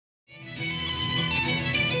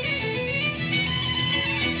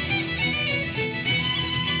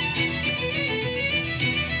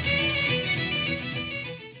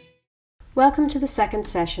Welcome to the second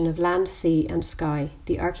session of Land, Sea and Sky,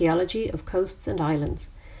 the Archaeology of Coasts and Islands,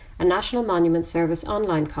 a National Monument Service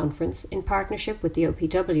online conference in partnership with the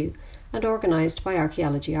OPW and organised by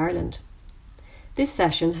Archaeology Ireland. This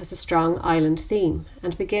session has a strong island theme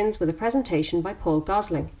and begins with a presentation by Paul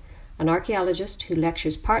Gosling, an archaeologist who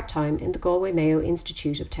lectures part-time in the Galway Mayo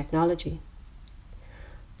Institute of Technology.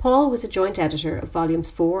 Paul was a joint editor of volumes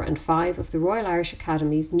 4 and 5 of the Royal Irish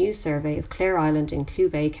Academy's new survey of Clare Island in Clew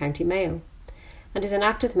Bay, County Mayo, and is an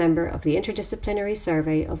active member of the interdisciplinary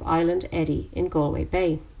survey of Island Eddy in Galway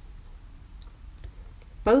Bay.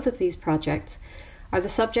 Both of these projects are the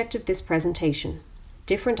subject of this presentation: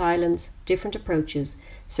 different islands, different approaches,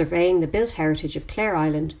 surveying the built heritage of Clare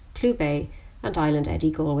Island, Clew Bay and Island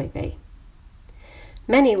Eddy, Galway Bay.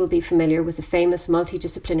 Many will be familiar with the famous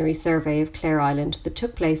multidisciplinary survey of Clare Island that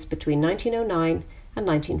took place between 1909 and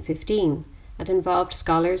 1915 and involved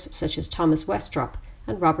scholars such as Thomas Westrop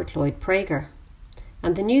and Robert Lloyd Prager,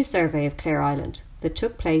 and the new survey of Clare Island that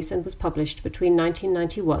took place and was published between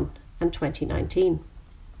 1991 and 2019.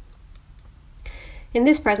 In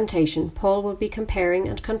this presentation, Paul will be comparing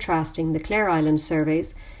and contrasting the Clare Island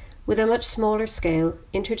surveys with a much smaller scale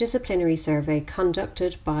interdisciplinary survey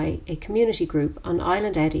conducted by a community group on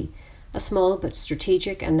Island Eddy, a small but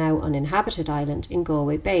strategic and now uninhabited island in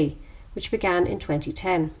Galway Bay, which began in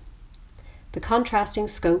 2010. The contrasting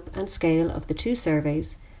scope and scale of the two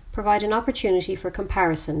surveys provide an opportunity for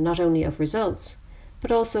comparison not only of results,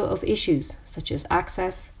 but also of issues such as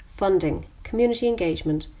access, funding, community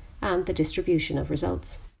engagement, and the distribution of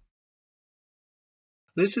results.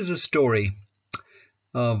 This is a story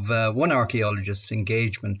of one archaeologist's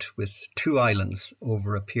engagement with two islands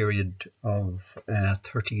over a period of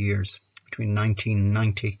 30 years, between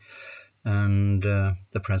 1990 and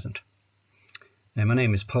the present. My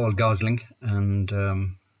name is Paul Gosling,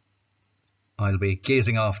 and I'll be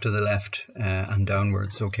gazing off to the left and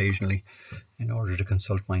downwards occasionally in order to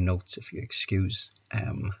consult my notes, if you excuse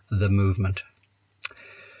the movement.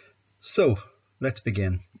 So, let's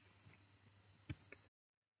begin.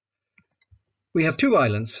 We have two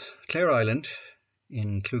islands, Clare Island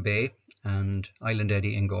in Clew Bay and Island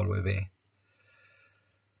Eddy in Galway Bay.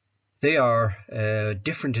 They are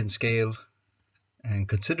different in scale and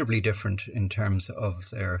considerably different in terms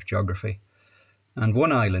of their geography. And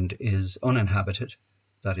one island is uninhabited,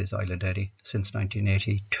 that is Island Eddy, since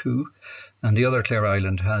 1982. And the other, Clare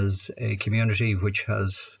Island, has a community which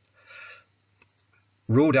has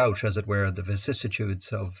rode out, as it were, the vicissitudes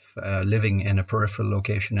of living in a peripheral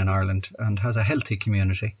location in Ireland, and has a healthy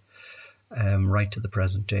community right to the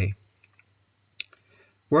present day.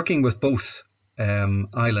 Working with both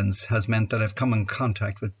islands has meant that I've come in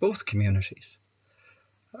contact with both communities,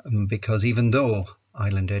 because even though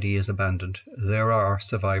Island Eddy is abandoned, there are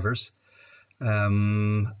survivors.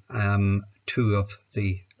 Two of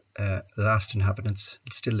the last inhabitants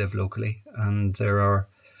still live locally, and there are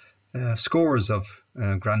scores of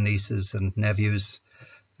grandnieces and nephews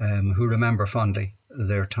who remember fondly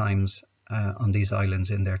their times on these islands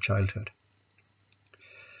in their childhood.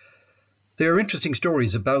 There are interesting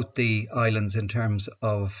stories about the islands in terms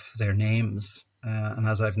of their names, and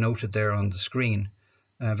as I've noted there on the screen,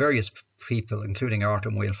 various people, including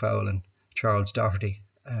Artem Whalefowle and Charles Doherty,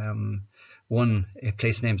 one a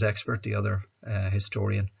place names expert, the other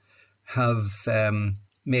historian, have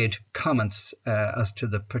made comments as to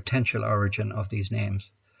the potential origin of these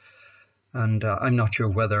names. And I'm not sure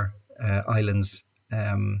whether islands'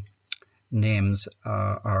 names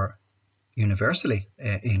are universally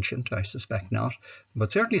ancient. I suspect not,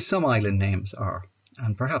 but certainly some island names are,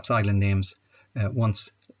 and perhaps island names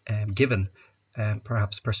once given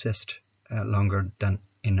perhaps persist longer than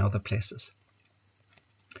in other places.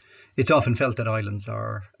 It's often felt that islands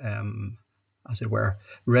are, as it were,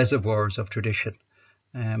 reservoirs of tradition.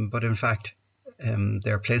 But in fact,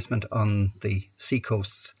 their placement on the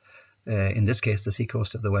seacoasts, in this case the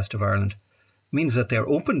seacoast of the west of Ireland, means that they're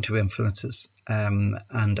open to influences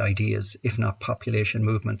and ideas, if not population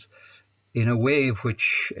movements, in a way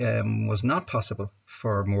which was not possible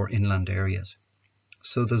for more inland areas.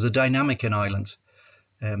 So there's a dynamic in islands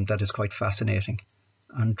that is quite fascinating,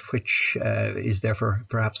 and which is therefore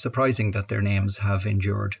perhaps surprising that their names have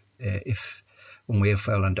endured, if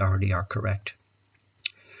Whalefowle and Doherty are correct.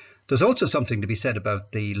 There's also something to be said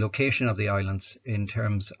about the location of the islands in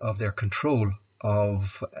terms of their control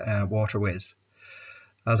of waterways.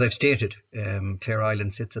 As I've stated, Clare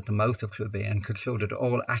Island sits at the mouth of Clew Bay and concluded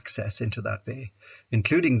all access into that bay,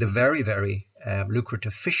 including the very, very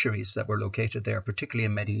lucrative fisheries that were located there, particularly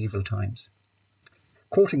in medieval times.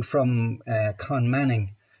 Quoting from Con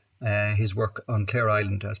Manning, his work on Clare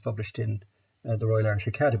Island as published in the Royal Irish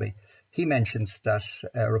Academy, he mentions that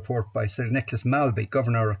a report by Sir Nicholas Malby,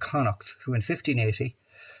 Governor of Connacht, who in 1580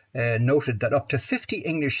 noted that up to 50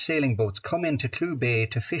 English sailing boats come into Clew Bay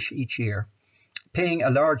to fish each year, paying a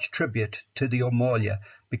large tribute to the O'Malley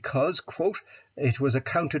because, quote, it was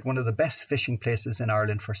accounted one of the best fishing places in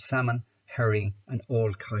Ireland for salmon, herring and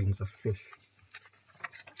all kinds of fish.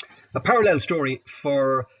 A parallel story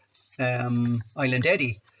for Island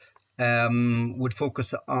Eddy would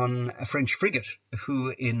focus on a French frigate who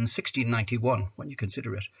in 1691, when you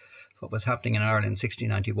consider it, what was happening in Ireland in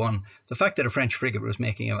 1691, the fact that a French frigate was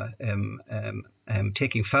making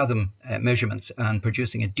taking fathom measurements and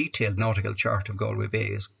producing a detailed nautical chart of Galway Bay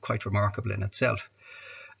is quite remarkable in itself.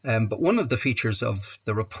 But one of the features of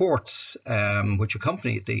the reports which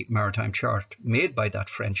accompanied the maritime chart made by that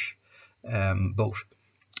French boat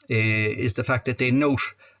is the fact that they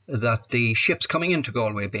note that the ships coming into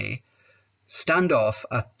Galway Bay stand off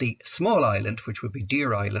at the small island, which would be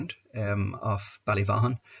Deer Island off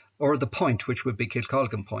Ballyvaughan, or the point, which would be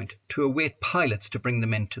Kilcolgan Point, to await pilots to bring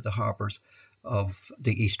them into the harbours of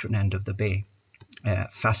the eastern end of the bay.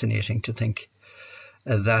 Fascinating to think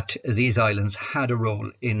that these islands had a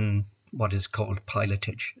role in what is called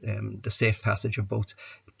pilotage, the safe passage of boats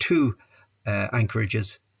to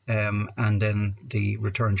anchorages and then the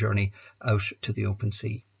return journey out to the open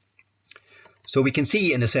sea. So we can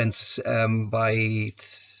see, in a sense, by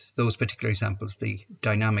those particular examples, the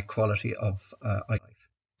dynamic quality of life.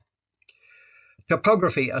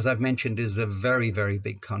 Topography, as I've mentioned, is a very, very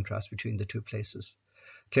big contrast between the two places.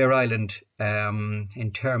 Clare Island,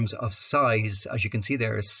 in terms of size, as you can see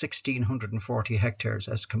there, is 1,640 hectares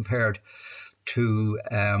as compared to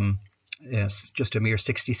just a mere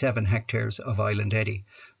 67 hectares of Island Eddy.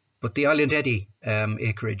 But the Island Eddy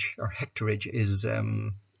acreage or hectarage is,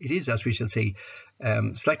 it is, as we shall see,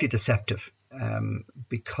 slightly deceptive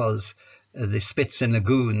because the spits and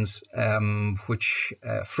lagoons which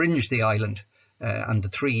fringe the island and the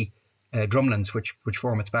three drumlins which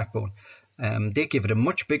form its backbone, they give it a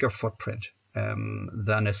much bigger footprint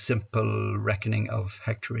than a simple reckoning of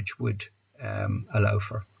hectarage would allow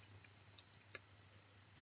for.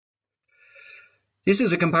 This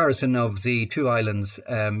is a comparison of the two islands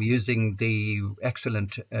using the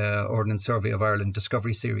excellent Ordnance Survey of Ireland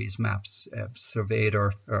Discovery Series maps, surveyed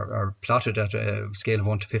or plotted at a scale of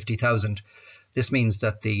 1 to 50,000. This means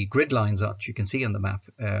that the grid lines that you can see on the map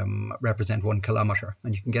represent 1 kilometre,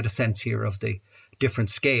 and you can get a sense here of the different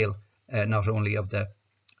scale, not only of the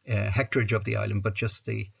hectarage of the island, but just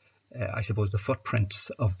the, I suppose, the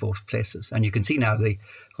footprints of both places. And you can see now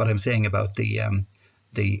what I'm saying about the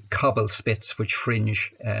cobble spits which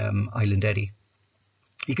fringe Island Eddy.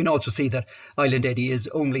 You can also see that Island Eddy is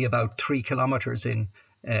only about 3 kilometres in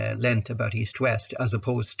length, about east-west, as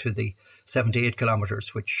opposed to the 7 to 8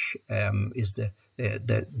 kilometres, which is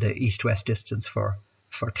the east-west distance for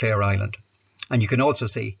Clare Island. And you can also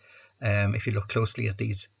see, if you look closely at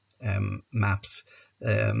these maps,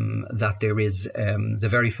 that there is the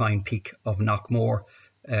very fine peak of Knockmore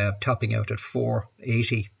topping out at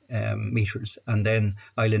 480 metres, and then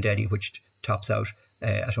Island Eddy, which tops out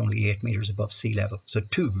at only 8 metres above sea level. So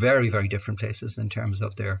two very, very different places in terms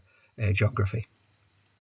of their geography.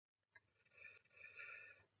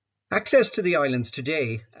 Access to the islands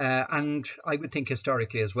today, and I would think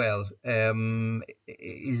historically as well,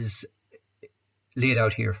 is laid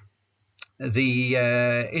out here. The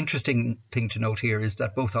interesting thing to note here is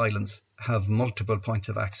that both islands have multiple points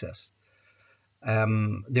of access.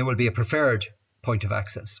 There will be a preferred point of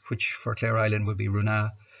access, which for Clare Island would be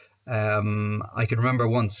Runagh. I can remember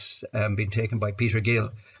once being taken by Peter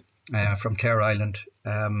Gill from Clare Island,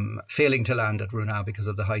 failing to land at Runagh because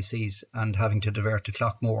of the high seas and having to divert to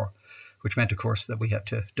Clockmore, which meant, of course, that we had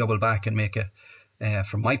to double back and make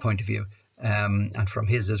from my point of view, and from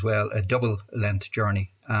his as well, a double length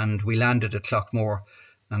journey. And we landed at Clockmore,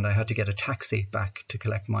 and I had to get a taxi back to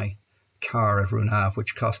collect my car at Runagh,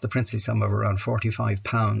 which cost the princely sum of around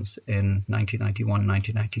 £45 in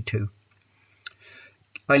 1991-1992.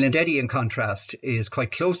 Island Eddy, in contrast, is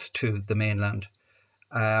quite close to the mainland.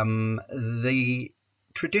 The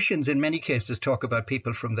traditions in many cases talk about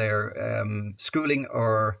people from there schooling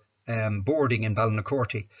or boarding in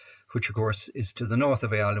Ballynacorty, which of course is to the north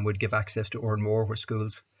of Ireland, would give access to Oranmore, where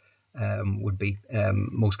schools would be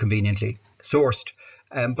most conveniently sourced.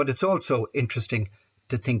 But it's also interesting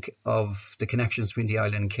to think of the connections between the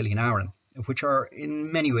island and Killenarin, which are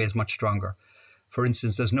in many ways much stronger. For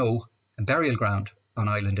instance, there's no burial ground on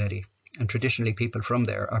Island Eddy, and traditionally people from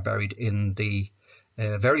there are buried in the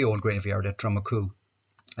very old graveyard at Drumacoo,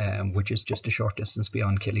 which is just a short distance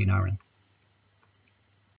beyond Killenarin.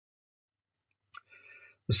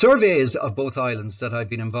 The surveys of both islands that I've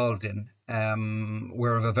been involved in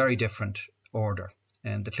were of a very different order.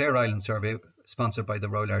 And the Clare Island survey, sponsored by the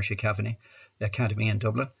Royal Irish Academy in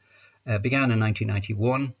Dublin, began in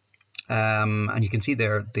 1991. And you can see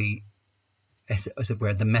there the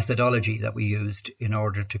methodology that we used in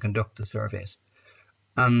order to conduct the surveys.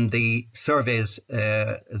 And the surveys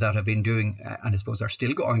that I've been doing, and I suppose are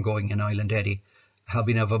still ongoing in Island Eddy, have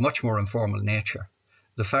been of a much more informal nature.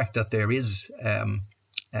 The fact that there is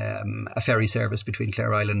a ferry service between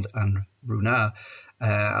Clare Island and Roonagh,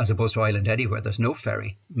 as opposed to Island Eddy, where there's no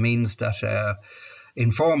ferry, means that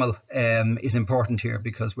informal is important here,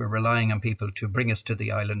 because we're relying on people to bring us to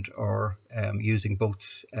the island, or using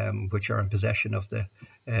boats which are in possession of the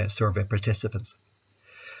survey participants.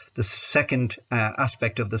 The second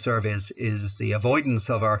aspect of the surveys is the avoidance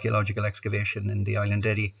of archaeological excavation in the Island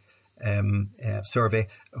Eddy survey,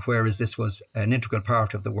 whereas this was an integral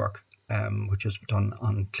part of the work which was done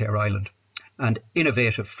on Clare Island. And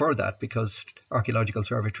innovative for that, because archaeological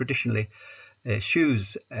survey traditionally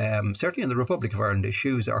eschews, certainly in the Republic of Ireland,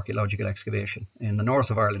 eschews archaeological excavation. In the north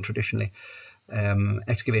of Ireland, traditionally,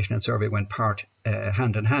 excavation and survey went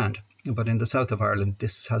hand in hand. But in the south of Ireland,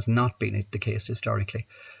 this has not been the case historically.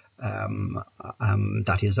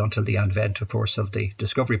 That is until the advent, of course, of the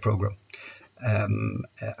Discovery Programme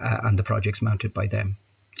and the projects mounted by them.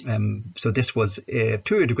 So this was,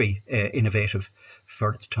 to a degree, innovative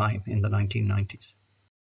for its time in the 1990s.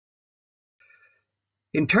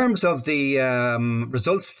 In terms of the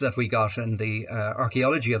results that we got and the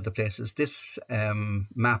archaeology of the places, this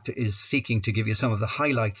map is seeking to give you some of the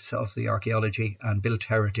highlights of the archaeology and built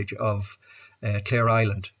heritage of Clare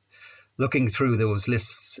Island. Looking through those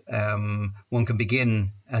lists, one can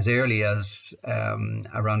begin as early as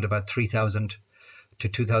around about 3000 to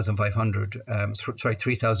 2500,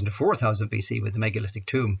 3000 to 4000 BC with the megalithic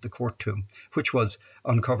tomb, the court tomb, which was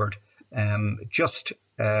uncovered just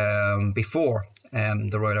before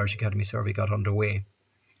the Royal Irish Academy survey got underway.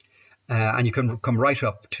 And you can come right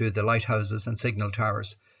up to the lighthouses and signal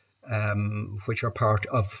towers, which are part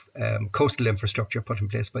of coastal infrastructure put in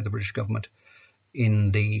place by the British government in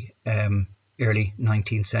the early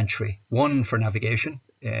 19th century. One for navigation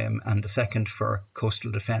and the second for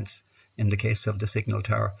coastal defence, in the case of the signal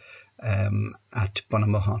tower at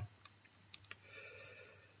Bonamahon.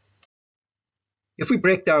 If we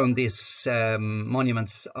break down these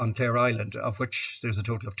monuments on Clare Island, of which there's a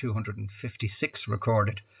total of 256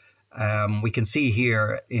 recorded, we can see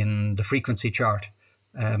here in the frequency chart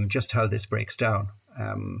just how this breaks down.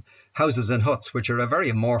 Houses and huts, which are a very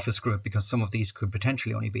amorphous group, because some of these could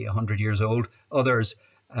potentially only be 100 years old. Others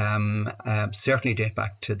certainly date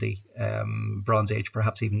back to the Bronze Age,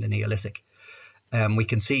 perhaps even the Neolithic. We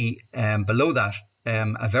can see below that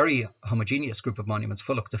a very homogeneous group of monuments,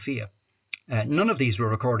 Fulloch the Fia. None of these were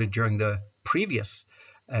recorded during the previous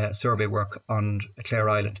survey work on Clare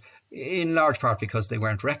Island, in large part because they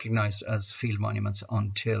weren't recognised as field monuments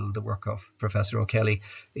until the work of Professor O'Kelly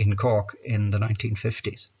in Cork in the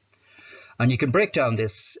 1950s. And you can break down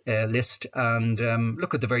this list and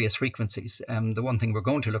look at the various frequencies. The one thing we're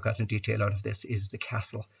going to look at in detail out of this is the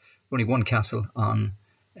castle. Only one castle on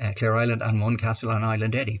Clare Island and one castle on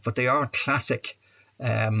Island Eddy, but they are classic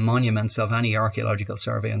monuments of any archaeological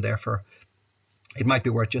survey, and therefore it might be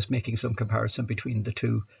worth just making some comparison between the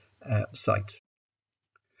two sites.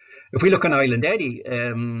 If we look on Island Eddy,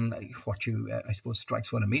 what I suppose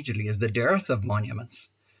strikes one immediately is the dearth of monuments.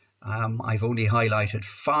 I've only highlighted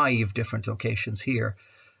 5 different locations here,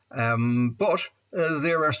 but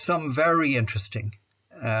there are some very interesting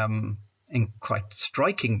and quite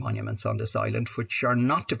striking monuments on this island which are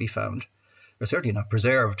not to be found, or certainly not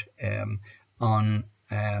preserved, on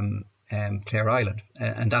Clare Island,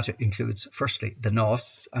 and that includes firstly the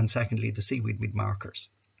Noss and secondly the seaweed markers.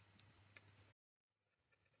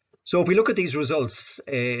 So if we look at these results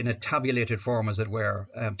in a tabulated form, as it were,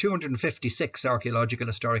 256 archaeological,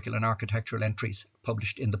 historical and architectural entries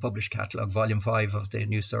published in the published catalogue, volume 5 of the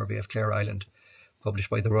new survey of Clare Island,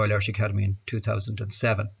 published by the Royal Irish Academy in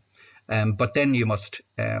 2007. But then you must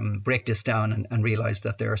break this down and realise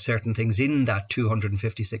that there are certain things in that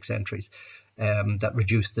 256 entries that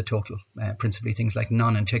reduce the total, principally things like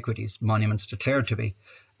non-antiquities, monuments declared to be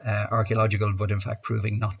archaeological but in fact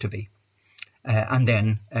proving not to be. And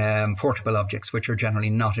then portable objects, which are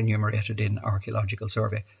generally not enumerated in archaeological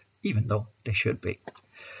survey, even though they should be.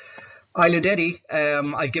 Island Eddy,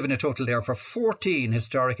 I've given a total there for 14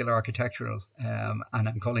 historical, architectural, and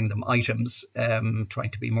I'm calling them items,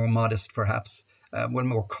 trying to be more modest perhaps, well,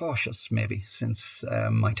 more cautious maybe, since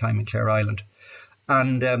my time in Clare Island.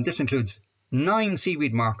 And this includes 9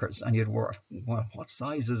 seaweed markers, and you'd work, well, what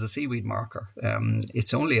size is a seaweed marker?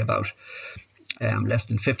 It's only about less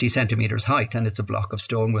than 50 centimeters height, and it's a block of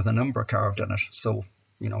stone with a number carved on it. So,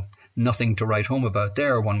 you know, nothing to write home about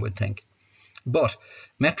there, one would think. But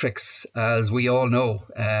metrics, as we all know,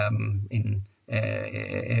 in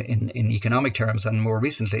economic terms, and more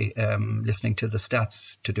recently listening to the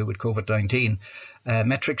stats to do with COVID-19,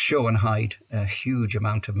 metrics show and hide a huge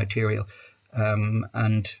amount of material,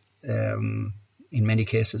 and in many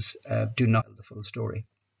cases do not tell the full story.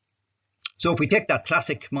 So if we take that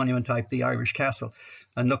classic monument type, the Irish castle,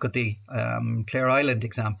 and look at the Clare Island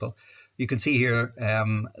example, you can see here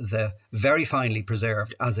the very finely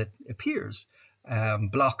preserved, as it appears,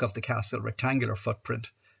 block of the castle, rectangular footprint,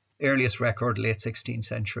 earliest record late 16th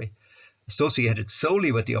century, associated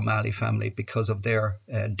solely with the O'Malley family because of their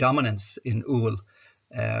dominance in Oul,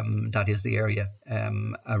 that is the area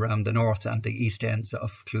around the north and the east ends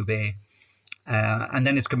of Clew Bay. And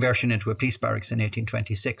then its conversion into a police barracks in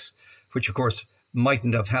 1826, which of course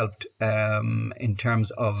mightn't have helped in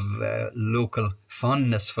terms of local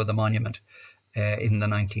fondness for the monument in the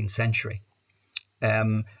 19th century.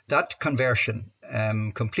 That conversion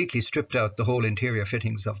completely stripped out the whole interior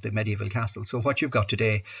fittings of the medieval castle. So what you've got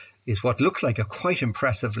today is what looks like a quite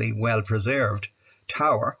impressively well-preserved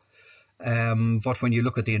tower, but when you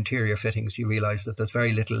look at the interior fittings, you realise that there's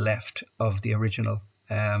very little left of the original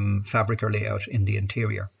fabric or layout in the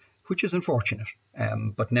interior, which is unfortunate,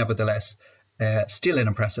 but nevertheless still an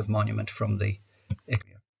impressive monument from the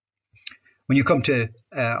area. When you come to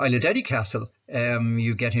Island Eddy Castle,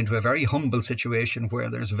 you get into a very humble situation where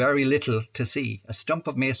there's very little to see. A stump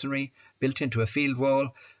of masonry built into a field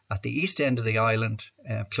wall at the east end of the island,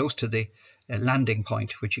 close to the landing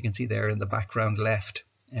point, which you can see there in the background left,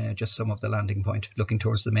 just some of the landing point looking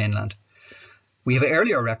towards the mainland. We have an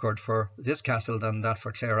earlier record for this castle than that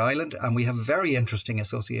for Clare Island, and we have very interesting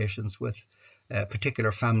associations with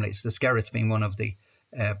particular families, the Skerritts being one of the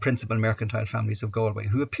principal mercantile families of Galway,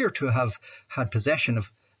 who appear to have had possession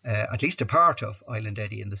of at least a part of Island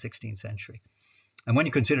Eddy in the 16th century. And when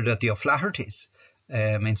you consider that the O'Flahertys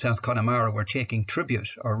in South Connemara were taking tribute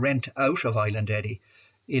or rent out of Island Eddy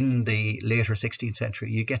in the later 16th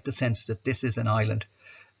century, you get the sense that this is an island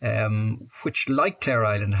which, like Clare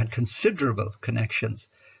Island, had considerable connections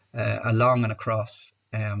along and across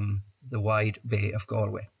the wide Bay of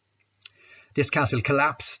Galway. This castle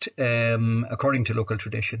collapsed, according to local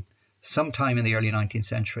tradition, sometime in the early 19th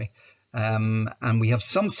century, and we have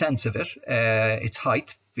some sense of it, its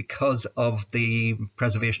height, because of the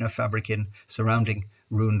preservation of fabric in surrounding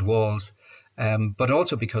ruined walls, but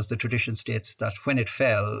also because the tradition states that when it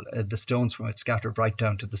fell, the stones from it scattered right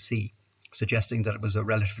down to the sea, suggesting that it was a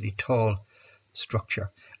relatively tall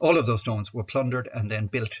structure. All of those stones were plundered and then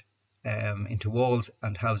built into walls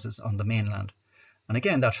and houses on the mainland. And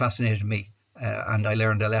again, that fascinated me, and I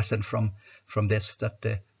learned a lesson from this, that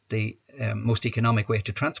the most economic way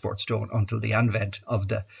to transport stone until the advent of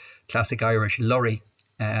the classic Irish lorry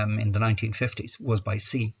in the 1950s was by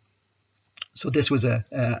sea. So this was a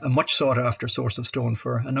much sought after source of stone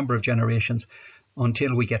for a number of generations,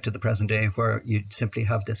 until we get to the present day, where you simply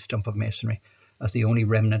have this stump of masonry as the only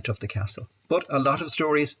remnant of the castle. But a lot of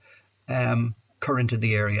stories current in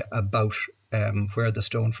the area about where the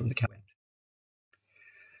stone from the castle went.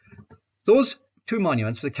 Those two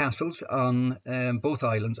monuments, the castles on both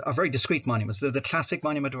islands, are very discrete monuments. They're the classic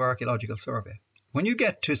monument of archaeological survey. When you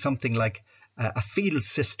get to something like a field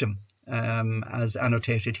system, as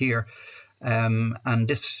annotated here, and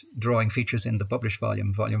this drawing features in the published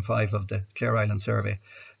volume, volume 5 of the Clare Island survey,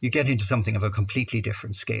 you get into something of a completely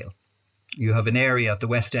different scale. You have an area at the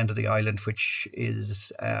west end of the island which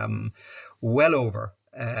is well over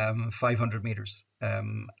 500 metres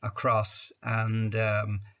across, and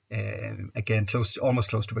again almost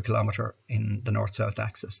close to a kilometre in the north-south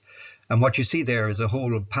axis. And what you see there is a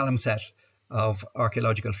whole palimpsest of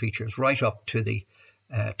archaeological features right up to the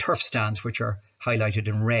turf stands, which are highlighted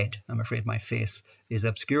in red. I'm afraid my face is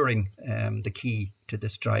obscuring the key to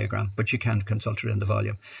this diagram, but you can consult it in the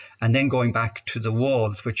volume. And then going back to the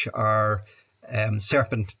walls, which are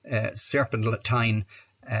serpentine,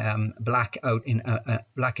 black in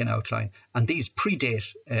outline, and these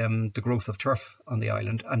predate the growth of turf on the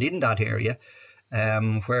island. And in that area,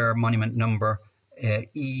 where monument number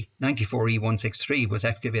E94E163 was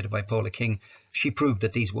excavated by Paula King, she proved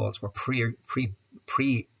that these walls were pre-bog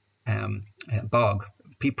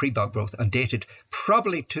growth and dated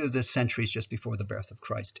probably to the centuries just before the birth of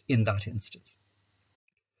Christ in that instance.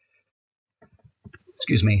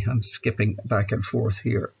 Excuse me, I'm skipping back and forth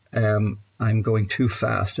here. I'm going too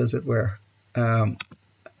fast, as it were.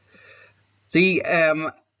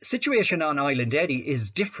 The situation on Island Eddy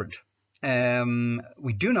is different.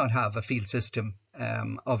 We do not have a field system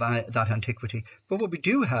of that antiquity, but what we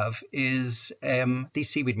do have is these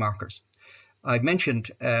seaweed markers. I've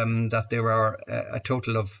mentioned that there are a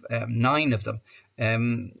total of 9 of them.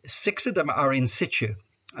 6 of them are in situ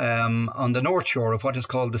on the north shore of what is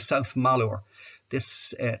called the South Mallour.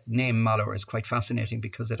 This name Mallour is quite fascinating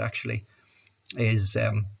because it actually is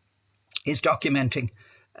documenting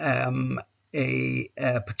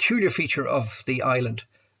a peculiar feature of the island,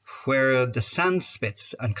 where the sand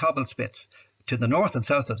spits and cobble spits to the north and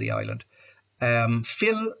south of the island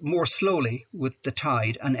fill more slowly with the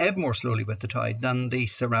tide and ebb more slowly with the tide than the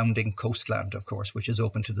surrounding coastland, of course, which is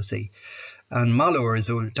open to the sea. And Mallour is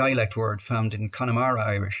a dialect word found in Connemara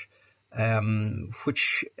Irish,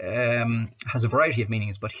 which has a variety of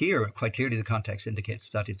meanings, but here quite clearly the context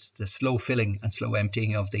indicates that it's the slow filling and slow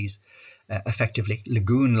emptying of these effectively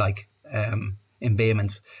lagoon-like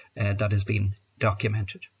embayments that has been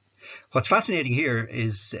documented. What's fascinating here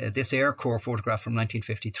is this air core photograph from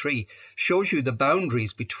 1953 shows you the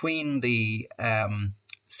boundaries between the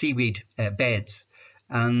seaweed beds,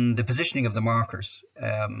 and the positioning of the markers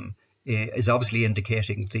is obviously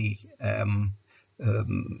indicating the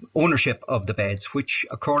ownership of the beds, which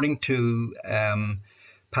according to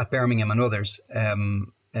Pat Birmingham and others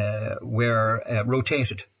were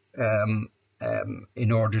rotated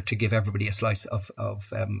in order to give everybody a slice of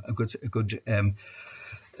a good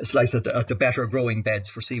slice at the better growing beds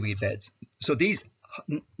for seaweed beds. So these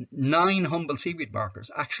 9 humble seaweed markers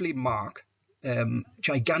actually mark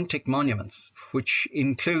gigantic monuments, which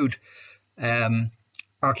include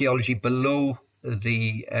archaeology below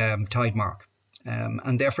the tide mark,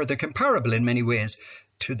 and therefore they're comparable in many ways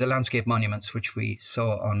to the landscape monuments which we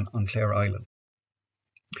saw on Clare Island.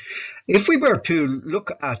 If we were to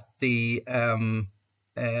look at the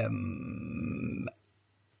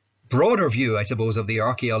broader view, I suppose, of the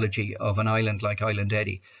archaeology of an island like Island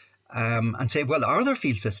Eddy, and say, well, are there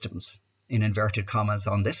field systems, in inverted commas,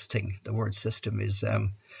 on this thing? The word system is a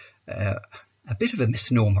bit of a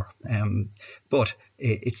misnomer, but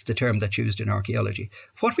it's the term that's used in archaeology.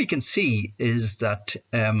 What we can see is that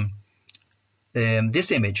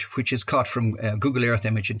this image, which is caught from Google Earth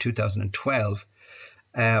image in 2012,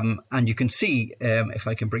 and you can see, if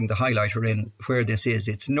I can bring the highlighter in, where this is.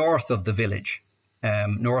 It's north of the village,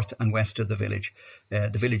 north and west of the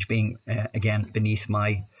village being, again, beneath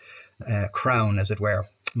my crown, as it were,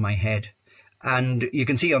 my head. And you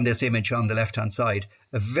can see on this image on the left-hand side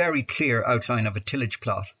a very clear outline of a tillage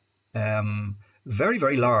plot, very,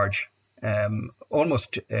 very large,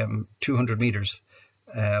 almost 200 meters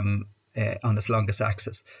on its longest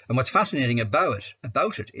axis. And what's fascinating about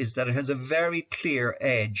it is that it has a very clear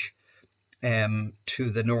edge to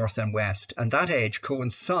the north and west, and that edge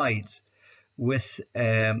coincides with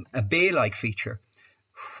a bay-like feature,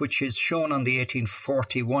 which is shown on the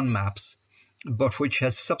 1841 maps, but which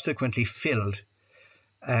has subsequently filled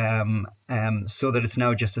so that it's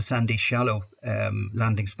now just a sandy, shallow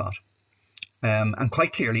landing spot. And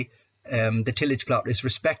quite clearly, the tillage plot is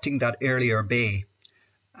respecting that earlier bay,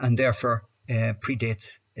 and therefore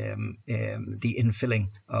predates the infilling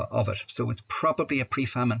of it. So it's probably a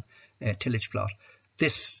pre-famine tillage plot.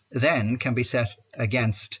 This then can be set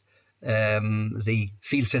against the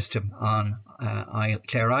field system on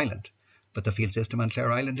Clare Island, but the field system on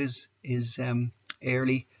Clare Island is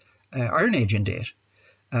early Iron Age in date.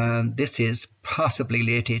 This is possibly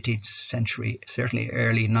late 18th century, certainly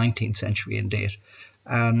early 19th century in date,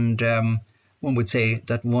 and one would say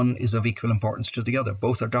that one is of equal importance to the other.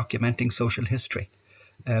 Both are documenting social history,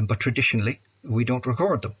 but traditionally we don't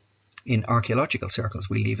record them in archaeological circles.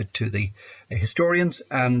 We leave it to the historians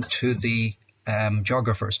and to the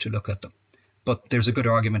geographers to look at them. But there's a good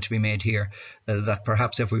argument to be made here that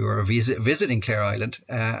perhaps if we were visiting Clare Island,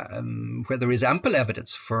 where there is ample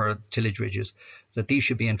evidence for tillage ridges, that these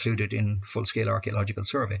should be included in full-scale archaeological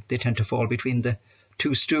survey. They tend to fall between the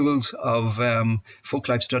two stools of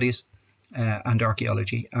folklife studies and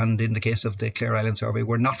archaeology, and in the case of the Clare Island survey,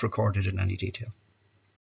 were not recorded in any detail.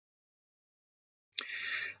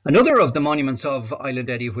 Another of the monuments of Island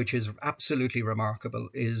Eddy, which is absolutely remarkable,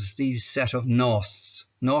 is these set of nosts.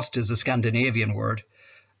 Nost is a Scandinavian word,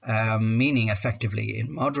 meaning effectively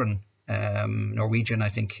in modern Norwegian, I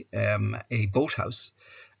think, a boathouse.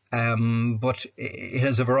 But it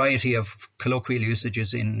has a variety of colloquial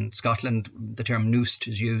usages. In Scotland, the term noost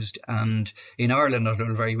is used, and in Ireland,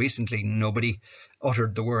 until very recently, nobody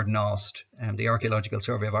uttered the word nost. The Archaeological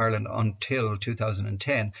Survey of Ireland, until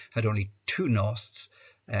 2010, had only 2 nosts.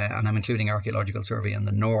 And I'm including Archaeological Survey in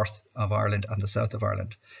the north of Ireland and the south of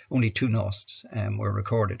Ireland. Only 2 nosts were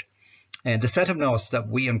recorded. The set of knots that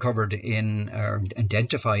we uncovered in, or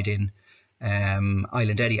identified in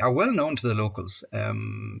Island Eddy are well known to the locals.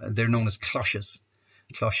 They're known as cloches.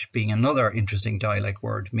 Cloche being another interesting dialect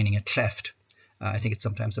word meaning a cleft. I think it's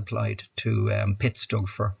sometimes applied to pits dug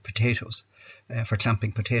for potatoes, for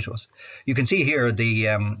clamping potatoes. You can see here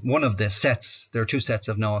the one of the sets. There are two sets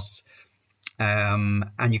of knots,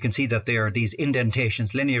 and you can see that there are these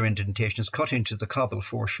indentations, linear indentations, cut into the cobble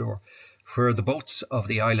foreshore, where the boats of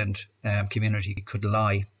the island community could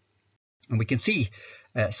lie. And we can see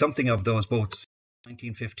something of those boats.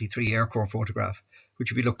 1953 Air Corps photograph,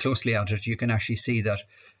 which if you look closely at it, you can actually see that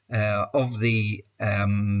of the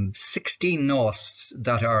 16 knots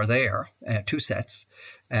that are there, two sets,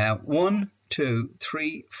 1, 2,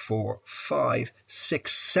 3, 4, 5,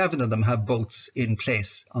 6, 7 of them have boats in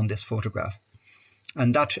place on this photograph.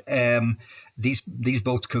 And that these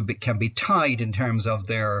boats can be tied in terms of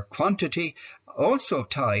their quantity, also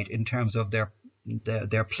tied in terms of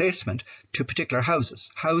their placement to particular houses.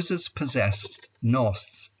 Houses possessed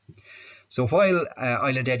knots. So while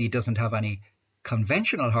Island Eddy doesn't have any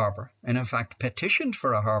conventional harbour, and in fact petitioned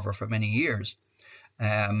for a harbour for many years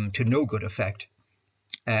to no good effect,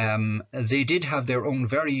 they did have their own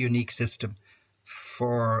very unique system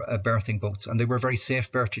for berthing boats, and they were very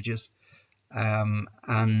safe berthages,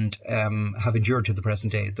 and have endured to the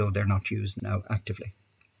present day, though they're not used now actively.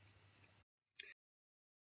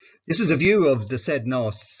 This is a view of the said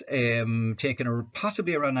knots taken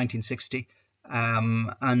possibly around 1960,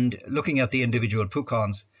 and looking at the individual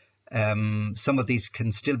pucons, some of these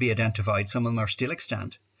can still be identified, some of them are still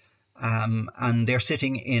extant, and they're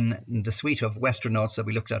sitting in the suite of western knots that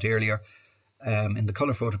we looked at earlier in the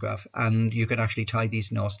colour photograph, and you can actually tie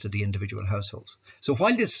these knots to the individual households. So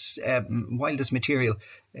while this material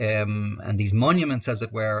and these monuments, as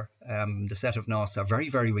it were, the set of knots are very,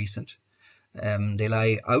 very recent, they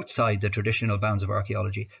lie outside the traditional bounds of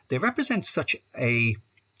archaeology, they represent such a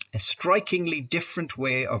strikingly different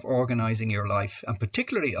way of organising your life, and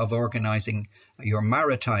particularly of organising your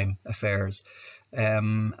maritime affairs,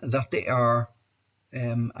 that they are,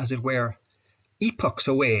 as it were, epochs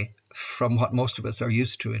away from what most of us are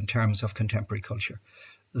used to in terms of contemporary culture.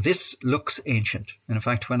 This looks ancient. And in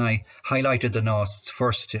fact, when I highlighted the knots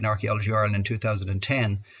first in Archaeology Ireland in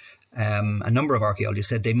 2010, a number of archaeologists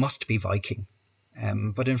said they must be Viking.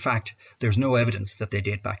 But in fact, there's no evidence that they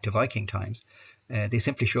date back to Viking times. They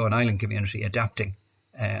simply show an island community adapting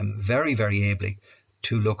very, very ably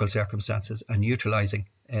to local circumstances and utilising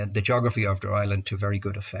the geography of their island to very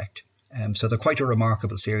good effect. So they're quite a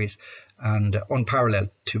remarkable series and unparalleled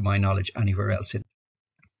to my knowledge anywhere else.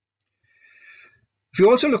 If you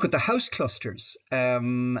also look at the house clusters,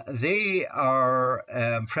 they are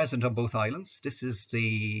present on both islands. This is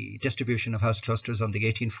the distribution of house clusters on the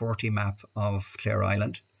 1840 map of Clare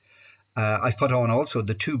Island. I've put on also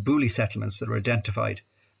the two Booley settlements that were identified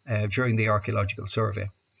during the archaeological survey.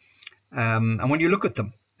 And when you look at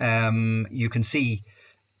them, you can see,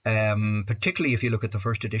 particularly if you look at the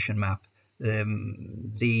first edition map,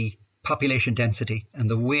 the population density and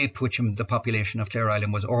the way in which the population of Clare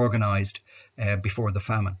Island was organised before the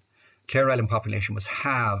famine. Clare Island population was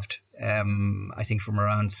halved, I think from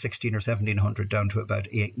around 16 or 1700 down to about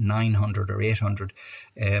 900 or 800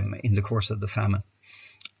 in the course of the famine.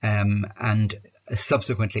 And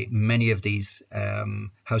subsequently, many of these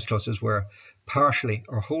house clusters were partially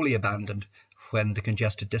or wholly abandoned when the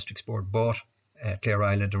Congested Districts Board bought Clare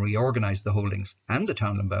Island and reorganised the holdings and the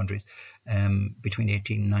townland boundaries between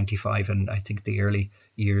 1895 and I think the early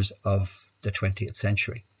years of the 20th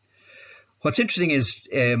century. What's interesting is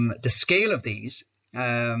the scale of these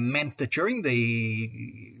meant that during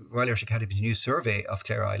the Royal Irish Academy's new survey of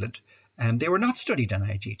Clare Island, they were not studied in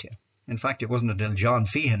any detail. In fact, it wasn't until John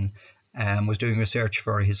Feehan was doing research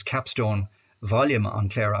for his capstone volume on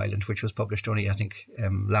Clare Island, which was published only, I think,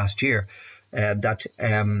 last year, that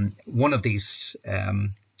one of these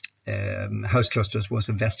house clusters was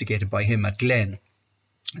investigated by him at Glen.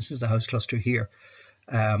 This is the house cluster here.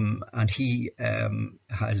 And he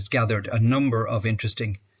has gathered a number of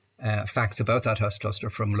interesting facts about that house cluster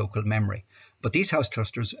from local memory. But these house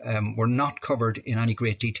clusters were not covered in any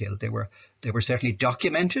great detail. They were certainly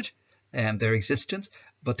documented, their existence,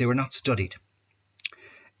 but they were not studied.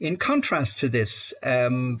 In contrast to this,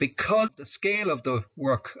 because the scale of the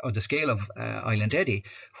work, or the scale of Island Eddy,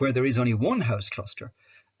 where there is only one house cluster,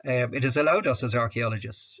 it has allowed us as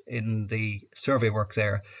archaeologists in the survey work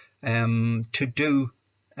there to do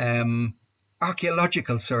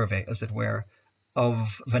archaeological survey, as it were,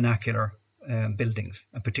 of vernacular buildings,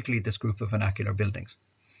 and particularly this group of vernacular buildings.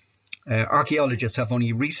 Archaeologists have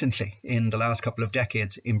only recently, in the last couple of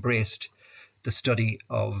decades, embraced the study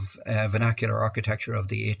of vernacular architecture of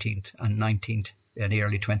the 18th and 19th and the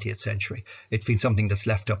early 20th century. It's been something that's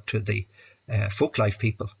left up to the folklife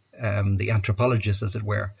people, the anthropologists, as it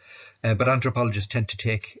were. But anthropologists tend to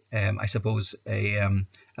take, I suppose, a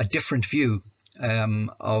different view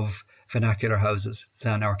of vernacular houses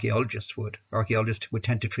than archaeologists would. Archaeologists would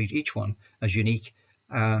tend to treat each one as unique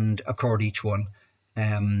and accord each one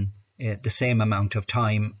the same amount of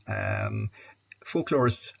time.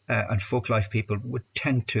 Folklorists and folklife people would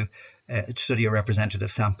tend to study a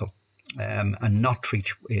representative sample and not treat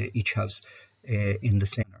each house in the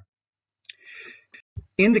same manner.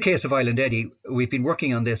 In the case of Island Eddy, we've been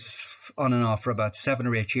working on this on and off for about 7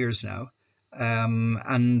 or 8 years now,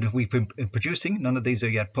 and we've been producing, none of these are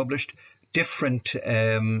yet published, different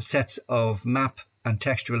sets of map and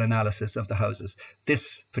textual analysis of the houses.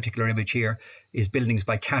 This particular image here is buildings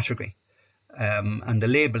by category, and the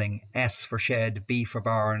labelling, S for shed, B for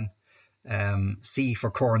barn, C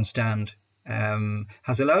for corn stand,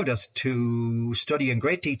 has allowed us to study in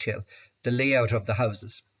great detail the layout of the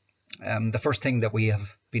houses. The first thing that we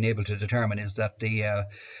have been able to determine is that the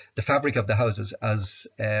fabric of the houses as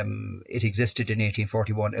it existed in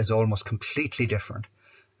 1841 is almost completely different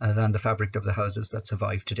than the fabric of the houses that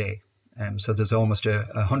survive today. So there's almost a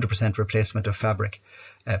 100% replacement of fabric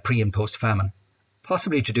pre and post famine,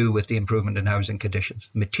 possibly to do with the improvement in housing conditions.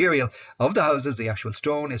 Material of the houses, the actual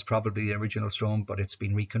stone, is probably the original stone, but it's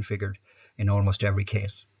been reconfigured in almost every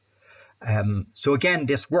case. So again,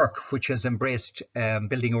 this work, which has embraced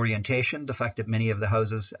building orientation, the fact that many of the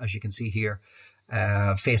houses, as you can see here,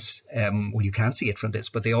 face, well, you can't see it from this,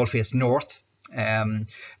 but they all face north.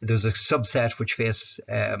 There's a subset which face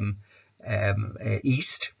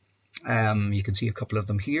east. You can see a couple of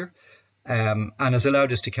them here, and has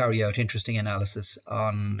allowed us to carry out interesting analysis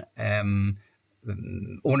on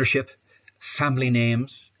ownership, family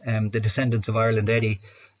names. The Descendants of Island Eddy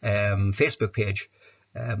Facebook page,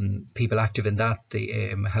 people active in that,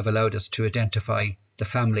 they have allowed us to identify the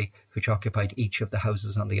family which occupied each of the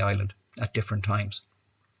houses on the island at different times.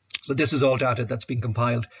 So this is all data that's been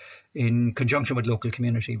compiled in conjunction with local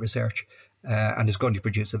community research, and is going to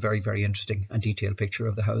produce a very, very interesting and detailed picture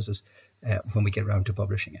of the houses when we get around to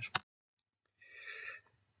publishing it.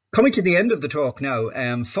 Coming to the end of the talk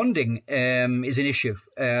now, funding is an issue.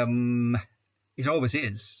 It always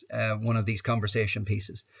is one of these conversation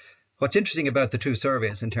pieces. What's interesting about the two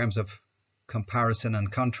surveys in terms of comparison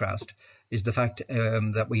and contrast is the fact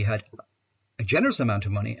that we had a generous amount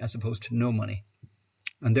of money as opposed to no money.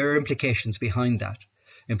 And there are implications behind that.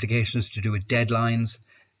 Implications to do with deadlines,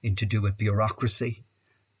 to do with bureaucracy.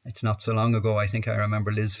 It's not so long ago, I think I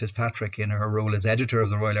remember Liz Fitzpatrick in her role as editor of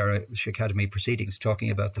the Royal Irish Academy proceedings talking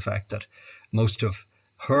about the fact that most of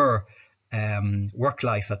her work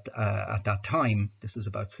life at that time, this is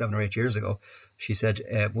about 7 or 8 years ago, she said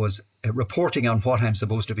was reporting on what I'm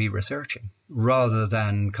supposed to be researching rather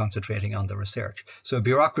than concentrating on the research. So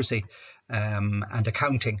bureaucracy and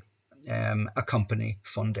accounting accompany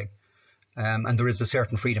funding, and there is a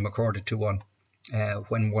certain freedom accorded to one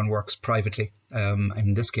when one works privately,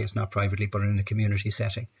 in this case not privately but in a community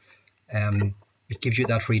setting. It gives you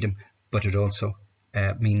that freedom, but it also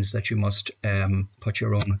means that you must put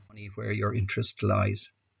your own money where your interest lies.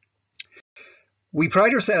 We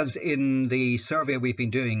pride ourselves in the survey we've been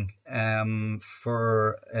doing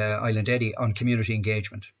for Island Eddy on community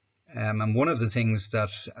engagement. And one of the things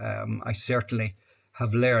that I certainly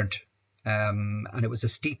have learned, and it was a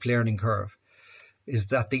steep learning curve, is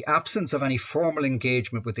that the absence of any formal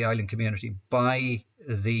engagement with the island community by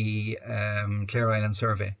the Clare Island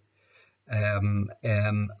survey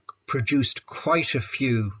produced quite a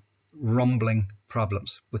few rumbling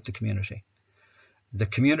problems with the community. The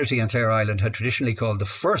community on Clare Island had traditionally called the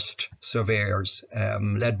first surveyors,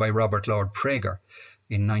 led by Robert Lord Prager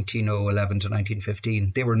in 1911 to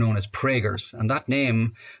 1915, they were known as Pragers. And that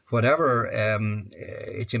name, whatever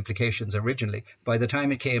its implications originally, by the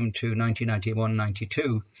time it came to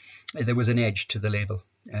 1991-92, there was an edge to the label.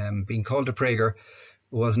 Being called a Prager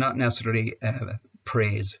was not necessarily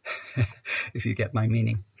praise, if you get my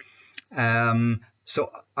meaning.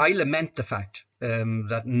 So I lament the fact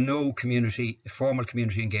that no formal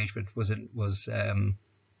community engagement was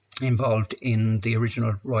involved in the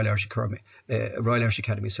original Royal Irish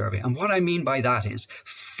Academy survey. And what I mean by that is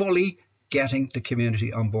fully getting the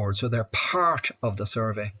community on board. So they're part of the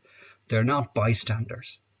survey. They're not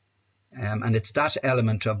bystanders. And it's that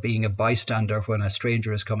element of being a bystander when a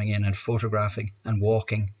stranger is coming in and photographing and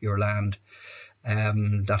walking your land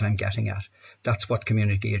that I'm getting at. That's what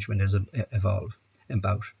community engagement is about.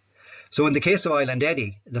 So in the case of Island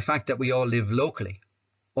Eddy, the fact that we all live locally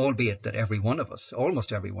albeit that every one of us,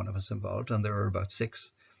 almost every one of us involved, and there are about 6,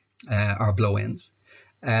 are blow-ins.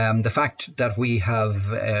 The fact that we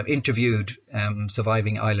have interviewed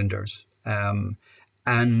surviving islanders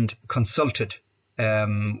and consulted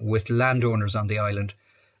with landowners on the island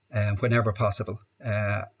whenever possible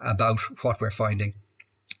about what we're finding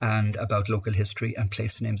and about local history and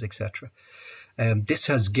place names, etc. This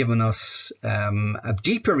has given us a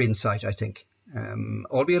deeper insight, I think,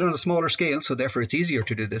 albeit on a smaller scale, so therefore it's easier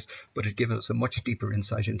to do this, but it gives us a much deeper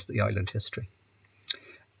insight into the island history.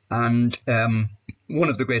 And one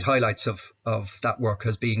of the great highlights of that work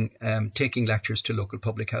has been taking lectures to local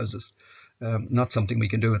public houses. Not something we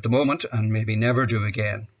can do at the moment and maybe never do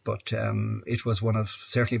again, but it was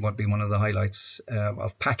certainly would be one of the highlights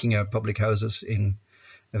of packing out public houses in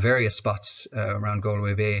various spots around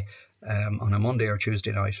Galway Bay on a Monday or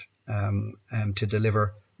Tuesday night to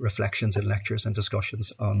deliver reflections and lectures and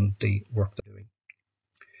discussions on the work they're doing.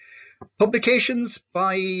 Publications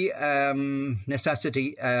by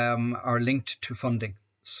necessity are linked to funding.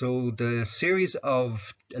 So the series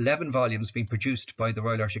of 11 volumes being produced by the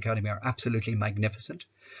Royal Irish Academy are absolutely magnificent.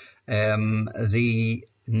 The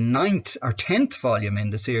 9th or 10th volume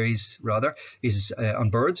in the series, rather, is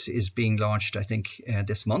on birds, is being launched, I think,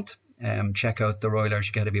 this month. Check out the Royal Irish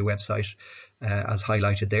Academy website as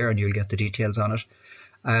highlighted there, and you'll get the details on it.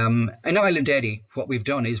 In Island Eddy, what we've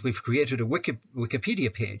done is we've created a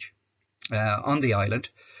Wikipedia page on the island.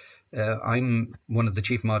 I'm one of the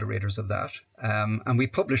chief moderators of that, and we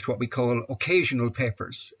published what we call occasional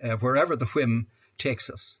papers, wherever the whim takes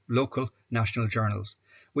us, local, national journals.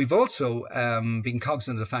 We've also been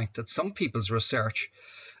cognizant of the fact that some people's research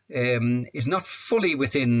is not fully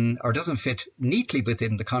within, or doesn't fit neatly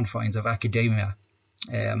within the confines of academia.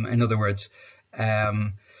 In other words,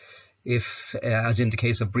 if, as in the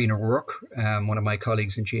case of Brina Rourke, one of my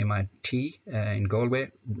colleagues in GMIT in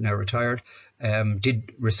Galway, now retired,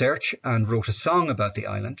 did research and wrote a song about the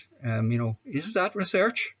island. Is that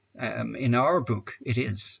research? In our book, it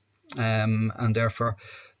is. And therefore,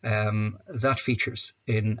 that features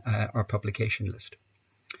in our publication list.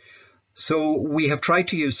 So we have tried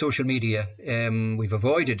to use social media. We've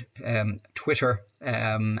avoided Twitter.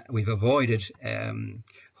 We've avoided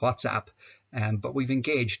WhatsApp. But we've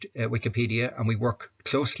engaged Wikipedia, and we work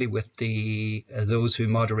closely with those who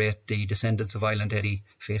moderate the Descendants of Island Eddy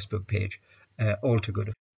Facebook page, all to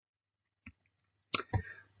good.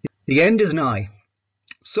 The end is nigh.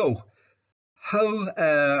 So how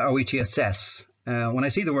are we to assess? When I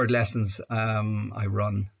see the word lessons, I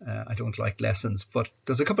run. I don't like lessons, but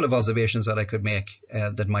there's a couple of observations that I could make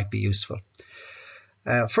that might be useful.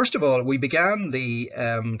 First of all, we began the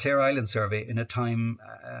Clare Island survey in a time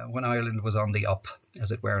when Ireland was on the up,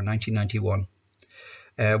 as it were, in 1991.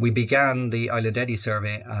 We began the Island Eddy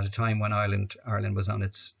survey at a time when Ireland was on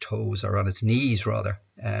its toes, or on its knees rather,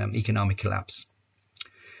 economic collapse.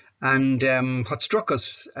 And what struck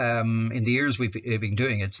us in the years we've been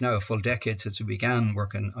doing, it's now a full decade since we began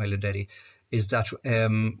working Island Eddy, is that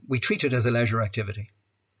we treat it as a leisure activity.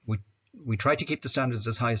 We try to keep the standards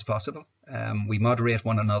as high as possible. We moderate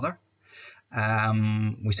one another.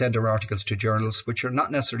 We send our articles to journals, which are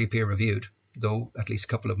not necessarily peer reviewed, though at least a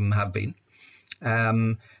couple of them have been.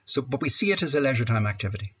 But we see it as a leisure time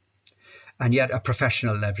activity, and yet a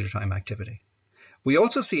professional leisure time activity. We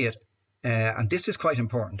also see it, and this is quite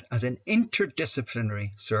important, as an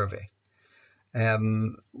interdisciplinary survey.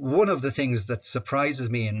 One of the things that surprises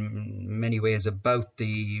me in many ways about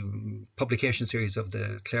the publication series of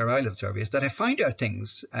the Clare Island survey is that I find out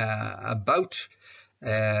things about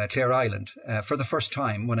Clare Island for the first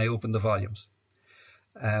time when I open the volumes.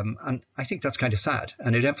 And I think that's kind of sad,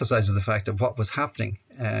 and it emphasises the fact that what was happening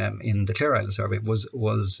in the Clare Island survey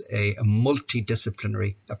was a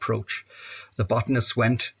multidisciplinary approach. The botanists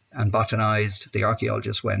went and botanised, the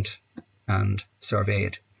archaeologists went and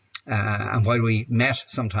surveyed. And while we met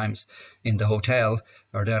sometimes in the hotel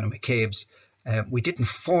or down in McCabe's, we didn't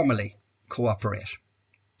formally cooperate.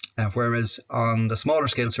 Whereas on the smaller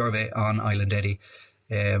scale survey on Island Eddy,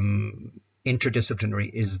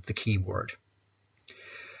 interdisciplinary is the key word.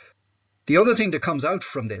 The other thing that comes out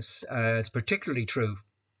from this, is particularly true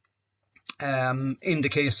in the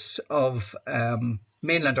case of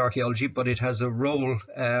mainland archaeology, but it has a role,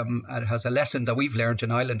 it has a lesson that we've learned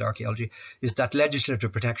in island archaeology, is that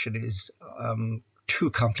legislative protection is too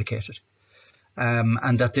complicated,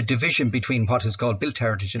 and that the division between what is called built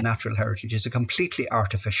heritage and natural heritage is a completely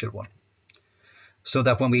artificial one. So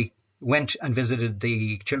that when we went and visited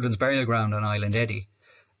the children's burial ground on Island Eddy,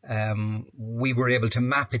 we were able to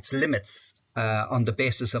map its limits on the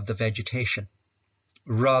basis of the vegetation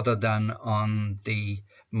rather than on the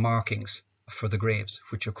markings for the graves,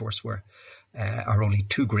 which of course are only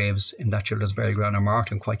 2 graves in that children's burial ground are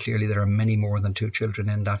marked, and quite clearly there are many more than 2 children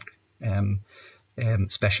in that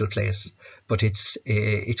special place. But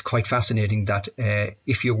it's quite fascinating that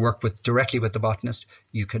if you work directly with the botanist,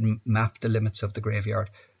 you can map the limits of the graveyard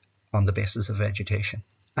on the basis of vegetation,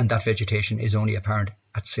 and that vegetation is only apparent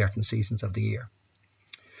at certain seasons of the year.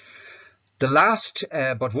 The last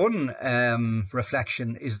but one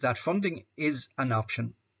reflection is that funding is an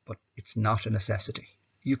option, but it's not a necessity.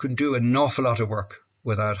 You can do an awful lot of work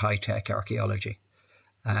without high-tech archaeology,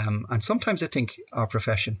 and sometimes I think our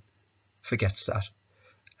profession forgets that.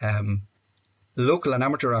 Local and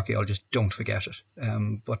amateur archaeologists don't forget it,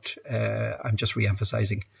 but I'm just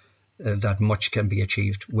re-emphasising that much can be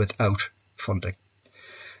achieved without funding.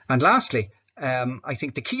 And lastly, I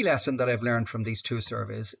think the key lesson that I've learned from these 2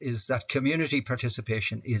 surveys is that community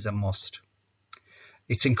participation is a must.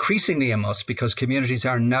 It's increasingly a must because communities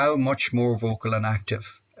are now much more vocal and active,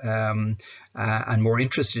 and more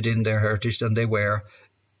interested in their heritage than they were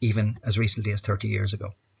even as recently as 30 years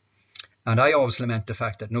ago. And I always lament the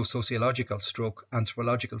fact that no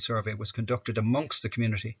sociological/anthropological survey was conducted amongst the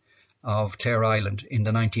community of Clare Island in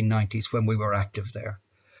the 1990s when we were active there.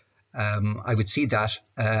 I would see that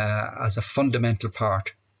as a fundamental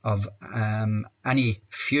part of any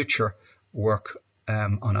future work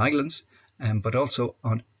on islands, but also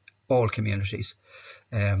on all communities,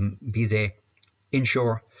 be they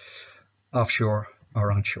inshore, offshore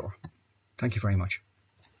or onshore. Thank you very much.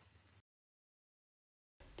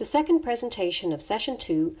 The second presentation of Session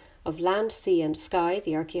 2 of Land, Sea and Sky,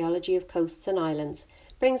 the Archaeology of Coasts and Islands,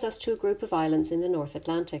 brings us to a group of islands in the North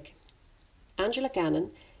Atlantic. Angela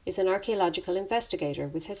Gannon is an archaeological investigator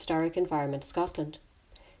with Historic Environment Scotland.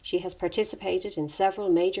 She has participated in several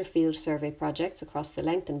major field survey projects across the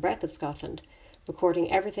length and breadth of Scotland,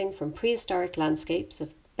 recording everything from prehistoric landscapes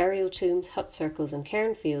of burial tombs, hut circles and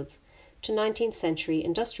cairn fields to 19th century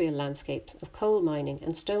industrial landscapes of coal mining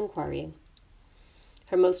and stone quarrying.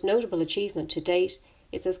 Her most notable achievement to date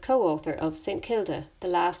is as co-author of St Kilda, The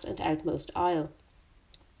Last and Outmost Isle,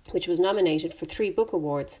 which was nominated for 3 book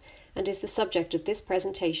awards and is the subject of this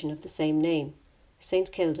presentation of the same name,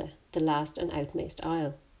 St Kilda, The Last and Outmost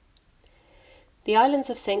Isle. The islands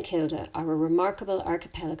of St Kilda are a remarkable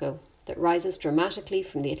archipelago that rises dramatically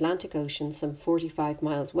from the Atlantic Ocean some 45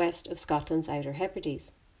 miles west of Scotland's Outer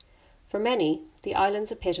Hebrides. For many, the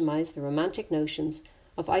islands epitomise the romantic notions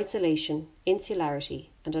of isolation,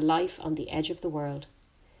 insularity, and a life on the edge of the world.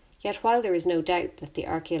 Yet while there is no doubt that the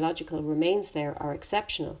archaeological remains there are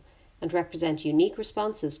exceptional and represent unique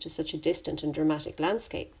responses to such a distant and dramatic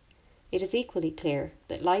landscape, it is equally clear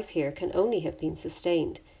that life here can only have been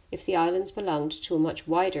sustained if the islands belonged to a much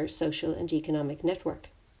wider social and economic network.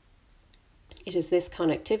 It is this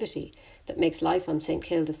connectivity that makes life on St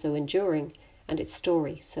Kilda so enduring and its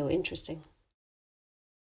story so interesting.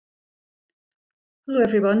 Hello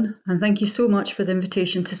everyone, and thank you so much for the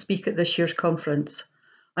invitation to speak at this year's conference.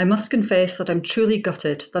 I must confess that I'm truly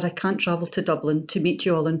gutted that I can't travel to Dublin to meet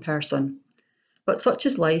you all in person. But such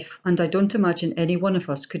is life, and I don't imagine any one of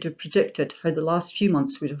us could have predicted how the last few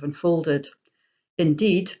months would have unfolded.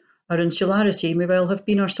 Indeed, our insularity may well have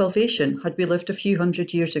been our salvation had we lived a few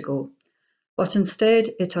hundred years ago. But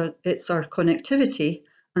instead, it's our connectivity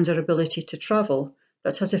and our ability to travel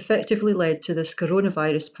that has effectively led to this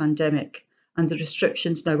coronavirus pandemic and the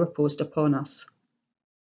restrictions now imposed upon us.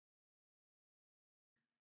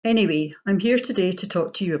 Anyway, I'm here today to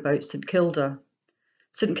talk to you about St Kilda.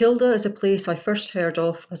 St Kilda is a place I first heard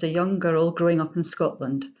of as a young girl growing up in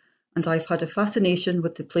Scotland, and I've had a fascination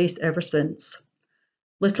with the place ever since.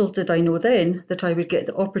 Little did I know then that I would get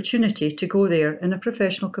the opportunity to go there in a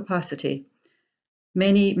professional capacity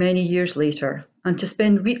many, many years later, and to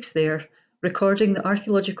spend weeks there recording the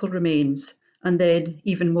archaeological remains, and then,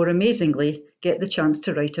 even more amazingly, get the chance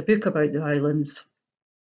to write a book about the islands.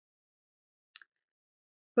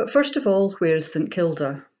 But first of all, where is St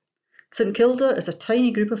Kilda? St Kilda is a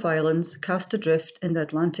tiny group of islands cast adrift in the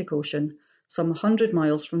Atlantic Ocean, some 100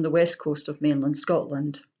 miles from the west coast of mainland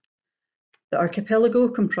Scotland. The archipelago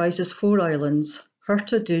comprises 4 islands,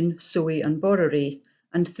 Hurta, Doon, Soey and Borrery,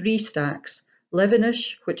 and 3 stacks,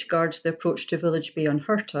 Levenish, which guards the approach to Village Bay on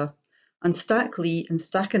Hurta, and Stack Lee and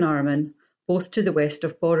Stackenarman, both to the west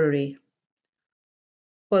of Borrery.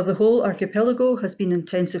 While the whole archipelago has been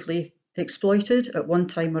intensively exploited at one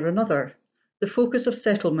time or another, the focus of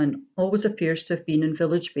settlement always appears to have been in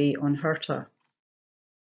Village Bay on Hurta.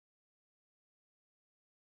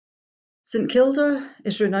 St Kilda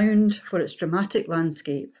is renowned for its dramatic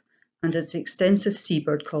landscape and its extensive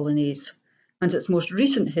seabird colonies, and its most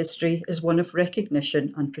recent history is one of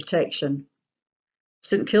recognition and protection.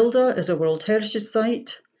 St Kilda is a World Heritage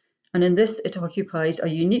Site, and in this it occupies a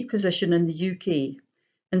unique position in the UK,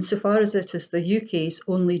 insofar as it is the UK's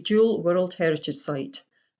only dual World Heritage Site,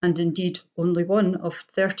 and indeed only one of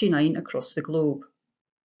 39 across the globe.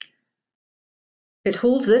 It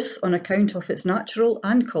holds this on account of its natural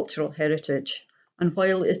and cultural heritage, and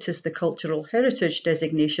while it is the cultural heritage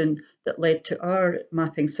designation that led to our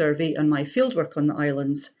mapping survey and my fieldwork on the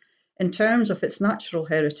islands, in terms of its natural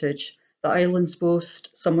heritage, the islands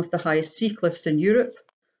boast some of the highest sea cliffs in Europe,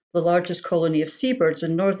 the largest colony of seabirds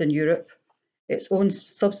in Northern Europe, its own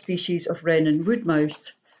subspecies of wren and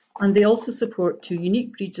woodmouse, and they also support two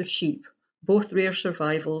unique breeds of sheep, both rare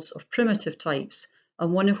survivals of primitive types,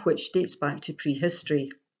 and one of which dates back to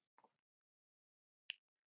prehistory.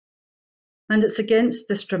 And it's against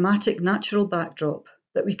this dramatic natural backdrop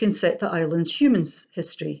that we can set the island's human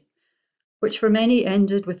history, which for many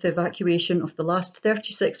ended with the evacuation of the last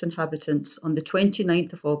 36 inhabitants on the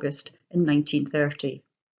 29th of August in 1930.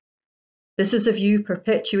 This is a view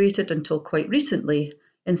perpetuated until quite recently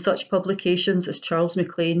in such publications as Charles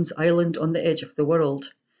Maclean's Island on the Edge of the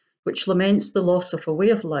World, which laments the loss of a way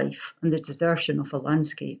of life and the desertion of a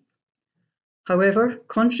landscape. However,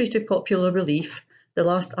 contrary to popular belief, the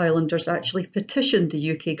last islanders actually petitioned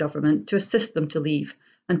the UK government to assist them to leave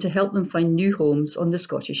and to help them find new homes on the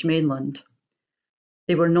Scottish mainland.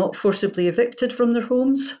 They were not forcibly evicted from their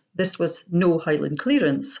homes. This was no Highland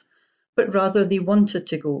clearance, but rather they wanted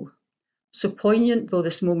to go. So poignant though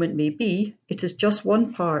this moment may be, it is just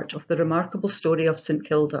one part of the remarkable story of St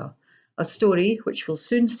Kilda, a story which we'll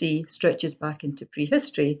soon see stretches back into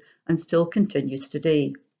prehistory and still continues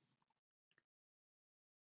today.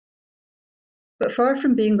 But far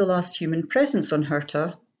from being the last human presence on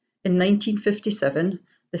Hirta, in 1957,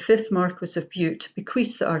 the 5th Marquess of Bute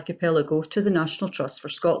bequeathed the archipelago to the National Trust for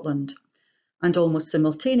Scotland, and almost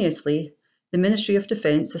simultaneously, the Ministry of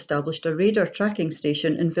Defence established a radar tracking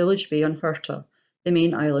station in Village Bay on Hirta, the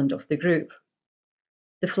main island of the group.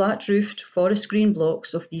 The flat-roofed, forest green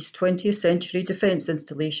blocks of these 20th century defence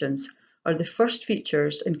installations are the first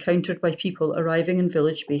features encountered by people arriving in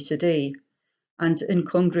Village Bay today, and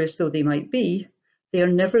incongruous though they might be, they are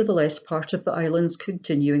nevertheless part of the island's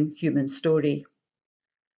continuing human story.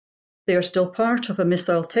 They are still part of a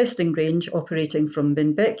missile testing range operating from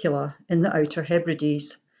Benbecula in the Outer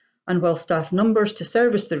Hebrides, and while staff numbers to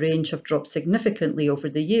service the range have dropped significantly over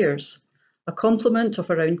the years, a complement of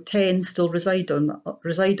around 10 still reside on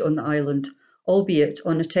the island, albeit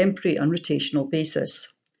on a temporary and rotational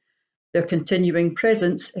basis. Their continuing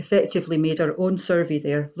presence effectively made our own survey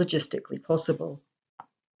there logistically possible.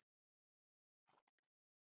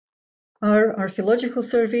 Our archaeological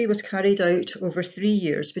survey was carried out over 3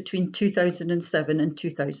 years between 2007 and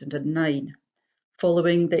 2009,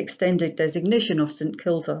 following the extended designation of St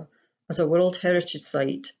Kilda as a World Heritage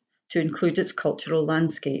Site to include its cultural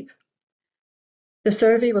landscape. The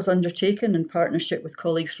survey was undertaken in partnership with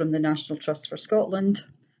colleagues from the National Trust for Scotland,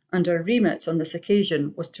 and our remit on this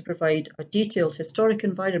occasion was to provide a detailed historic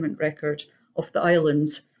environment record of the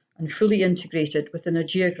islands and fully integrated within a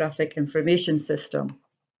geographic information system.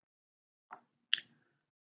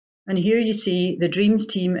 And here you see the DREAMS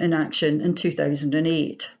team in action in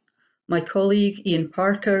 2008. My colleague Ian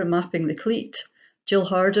Parker mapping the cleat, Jill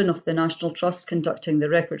Harden of the National Trust conducting the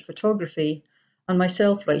record photography, and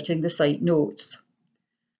myself writing the site notes.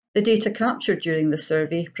 The data captured during the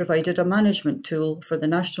survey provided a management tool for the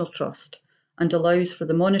National Trust and allows for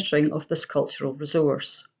the monitoring of this cultural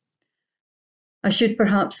resource. I should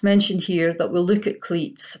perhaps mention here that we'll look at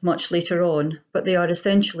cleats much later on, but they are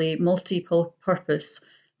essentially multi-purpose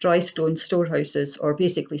dry stone storehouses, or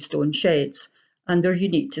basically stone sheds, and they're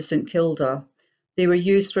unique to St Kilda. They were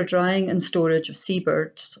used for drying and storage of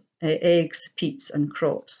seabirds, eggs, peats and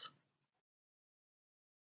crops.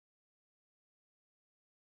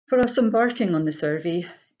 For us embarking on the survey,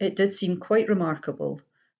 it did seem quite remarkable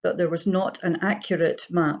that there was not an accurate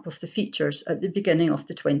map of the features at the beginning of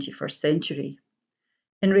the 21st century.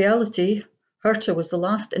 In reality, Hirta was the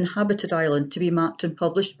last inhabited island to be mapped and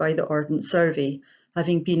published by the Ordnance Survey,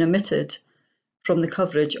 having been omitted from the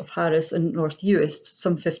coverage of Harris and North Uist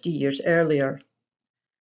some 50 years earlier.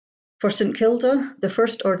 For St Kilda, the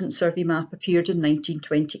first Ordnance Survey map appeared in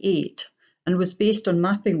 1928 and was based on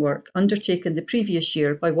mapping work undertaken the previous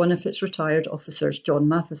year by one of its retired officers, John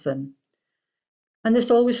Matheson. And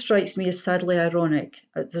this always strikes me as sadly ironic,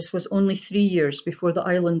 as this was only 3 years before the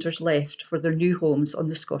islanders left for their new homes on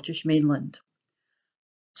the Scottish mainland.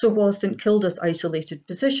 So while St Kilda's isolated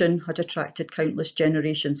position had attracted countless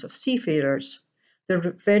generations of seafarers, their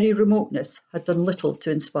very remoteness had done little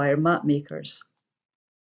to inspire mapmakers.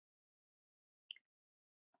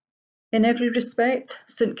 In every respect,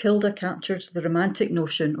 St Kilda captures the romantic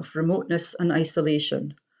notion of remoteness and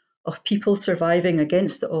isolation, of people surviving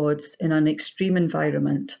against the odds in an extreme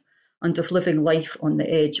environment, and of living life on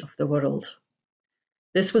the edge of the world.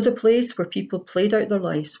 This was a place where people played out their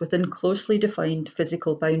lives within closely defined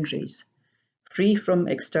physical boundaries, free from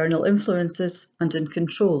external influences and in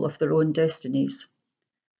control of their own destinies.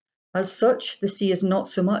 As such, the sea is not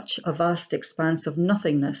so much a vast expanse of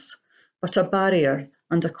nothingness, but a barrier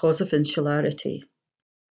and a cause of insularity.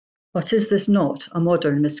 But is this not a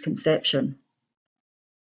modern misconception?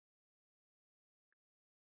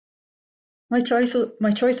 My choice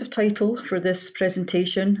of title for this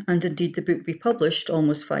presentation, and indeed the book we published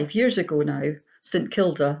almost 5 years ago now, St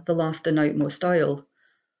Kilda, the Last and Outmost Isle,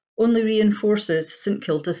 only reinforces St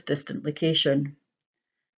Kilda's distant location.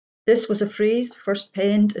 This was a phrase first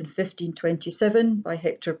penned in 1527 by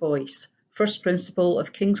Hector Boyce, first principal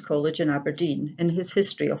of King's College in Aberdeen, in his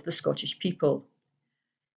History of the Scottish People.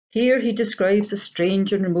 Here he describes a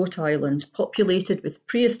strange and remote island populated with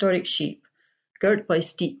prehistoric sheep, girt by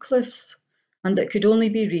steep cliffs, and that could only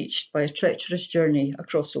be reached by a treacherous journey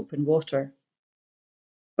across open water.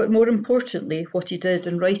 But more importantly, what he did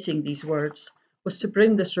in writing these words was to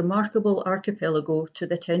bring this remarkable archipelago to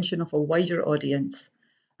the attention of a wider audience,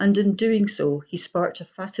 and in doing so he sparked a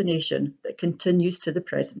fascination that continues to the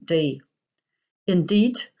present day.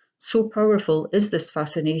 Indeed, so powerful is this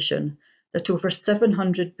fascination that over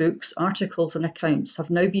 700 books, articles and accounts have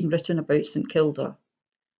now been written about St Kilda.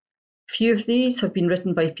 Few of these have been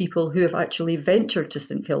written by people who have actually ventured to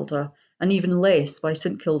St Kilda, and even less by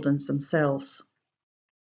St Kildans themselves.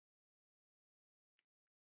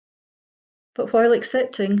 But while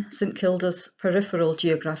accepting St Kilda's peripheral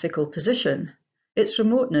geographical position, its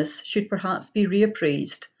remoteness should perhaps be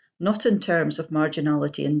reappraised, not in terms of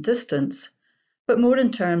marginality and distance, but more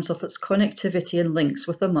in terms of its connectivity and links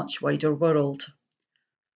with a much wider world.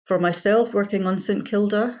 For myself working on St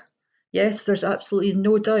Kilda, yes, there's absolutely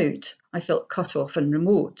no doubt I felt cut off and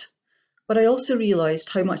remote, but I also realised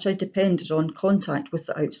how much I depended on contact with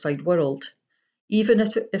the outside world, even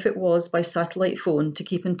if it was by satellite phone to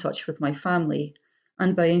keep in touch with my family,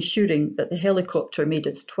 and by ensuring that the helicopter made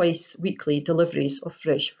its twice-weekly deliveries of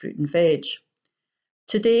fresh fruit and veg.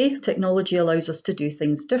 Today, technology allows us to do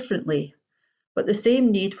things differently, but the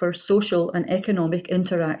same need for social and economic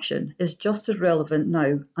interaction is just as relevant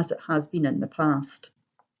now as it has been in the past.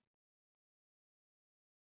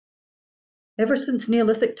 Ever since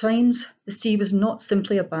Neolithic times, the sea was not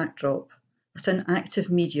simply a backdrop, but an active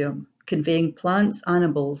medium, conveying plants,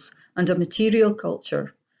 animals, and a material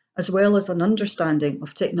culture, as well as an understanding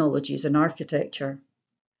of technologies and architecture.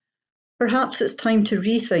 Perhaps it's time to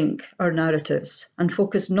rethink our narratives and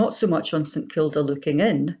focus not so much on St Kilda looking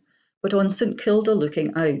in, but on St Kilda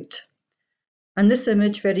looking out. And this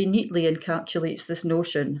image very neatly encapsulates this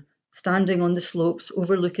notion, standing on the slopes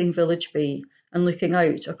overlooking Village Bay and looking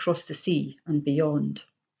out across the sea and beyond.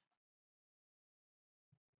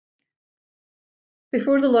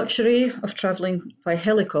 Before the luxury of travelling by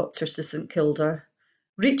helicopter to St Kilda,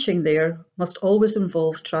 reaching there must always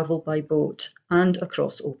involve travel by boat and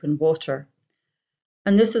across open water.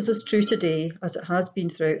 And this is as true today as it has been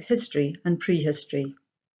throughout history and prehistory.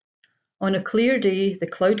 On a clear day, the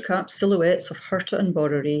cloud-capped silhouettes of Hurta and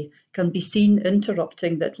Borrery can be seen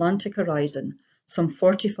interrupting the Atlantic horizon some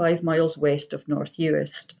 45 miles west of North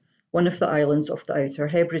Uist, one of the islands of the Outer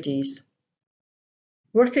Hebrides.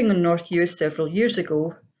 Working on North Uist several years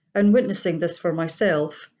ago, and witnessing this for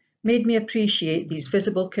myself, made me appreciate these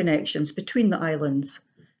visible connections between the islands,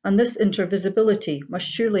 and this intervisibility must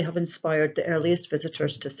surely have inspired the earliest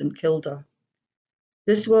visitors to St Kilda.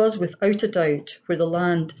 This was, without a doubt, where the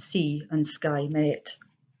land, sea and sky met.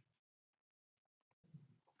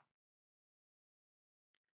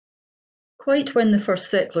 Quite when the first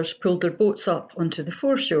settlers pulled their boats up onto the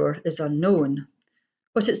foreshore is unknown,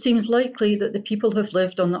 but it seems likely that the people have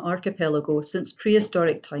lived on the archipelago since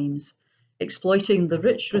prehistoric times, exploiting the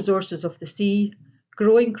rich resources of the sea,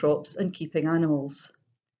 growing crops and keeping animals.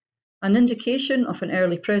 An indication of an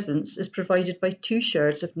early presence is provided by 2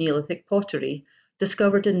 sherds of Neolithic pottery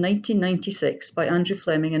discovered in 1996 by Andrew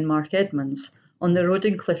Fleming and Mark Edmonds on the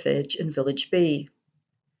Rodin cliff edge in Village Bay.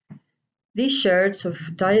 These sherds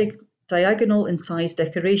have diagonal incised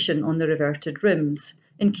decoration on the reverted rims,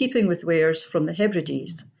 in keeping with wares from the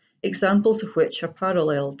Hebrides, examples of which are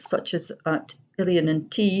paralleled, such as at Ilion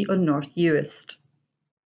and T on North Uist.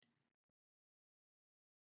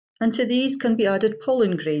 And to these can be added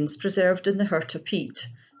pollen grains preserved in the Hurta peat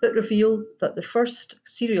that reveal that the first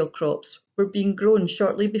cereal crops were being grown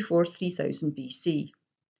shortly before 3000 BC.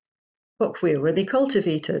 But where were they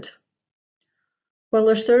cultivated? While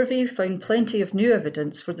our survey found plenty of new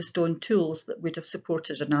evidence for the stone tools that would have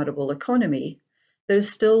supported an arable economy, there is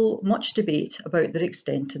still much debate about their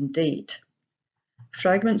extent and date.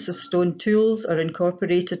 Fragments of stone tools are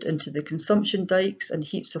incorporated into the consumption dikes and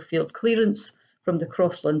heaps of field clearance from the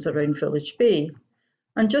croftlands around Village Bay,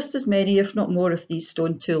 and just as many, if not more, of these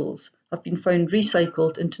stone tools have been found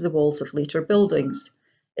recycled into the walls of later buildings,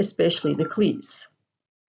 especially the cleats.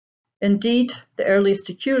 Indeed, the earliest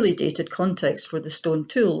securely dated context for the stone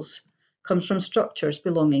tools comes from structures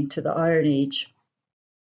belonging to the Iron Age.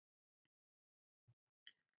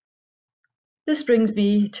 This brings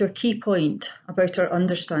me to a key point about our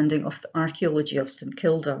understanding of the archaeology of St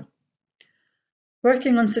Kilda.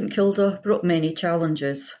 Working on St Kilda brought many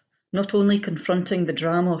challenges, not only confronting the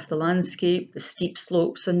drama of the landscape, the steep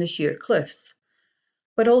slopes and the sheer cliffs,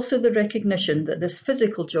 but also the recognition that this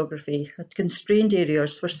physical geography had constrained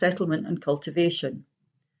areas for settlement and cultivation.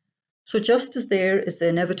 So just as there is the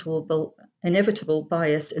inevitable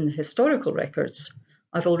bias in the historical records,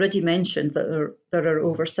 I've already mentioned that there are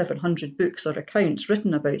over 700 books or accounts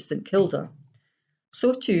written about St Kilda.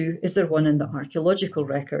 So too is there one in the archaeological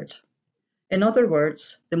record. In other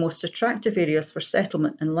words, the most attractive areas for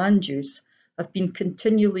settlement and land use have been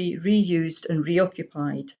continually reused and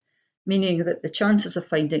reoccupied, meaning that the chances of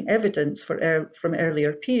finding evidence from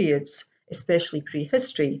earlier periods, especially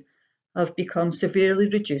prehistory, have become severely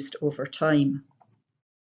reduced over time.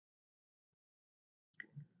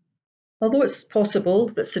 Although it's possible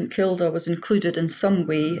that St Kilda was included in some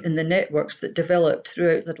way in the networks that developed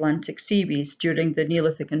throughout the Atlantic seaways during the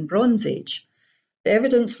Neolithic and Bronze Age, the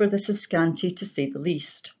evidence for this is scanty to say the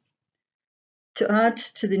least. To add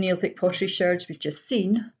to the Neolithic pottery sherds we've just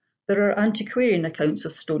seen, there are antiquarian accounts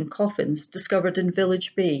of stone coffins discovered in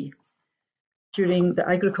Village Bay during the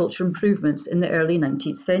agricultural improvements in the early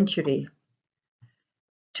 19th century.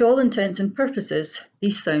 To all intents and purposes,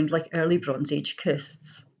 these sound like early Bronze Age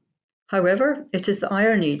kists. However, it is the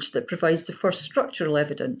Iron Age that provides the first structural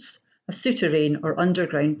evidence, a souterrain or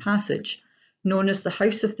underground passage, known as the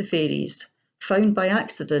House of the Fairies, found by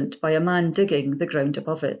accident by a man digging the ground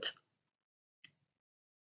above it.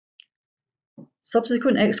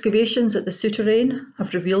 Subsequent excavations at the souterrain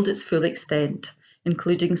have revealed its full extent,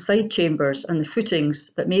 including side chambers and the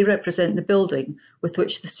footings that may represent the building with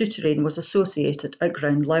which the souterrain was associated at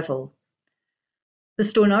ground level. The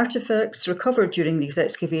stone artefacts recovered during these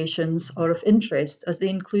excavations are of interest as they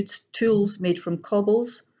include tools made from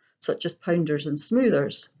cobbles, such as pounders and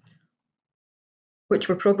smoothers, which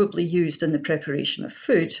were probably used in the preparation of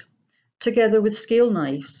food, together with scale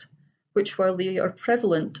knives, which, while they are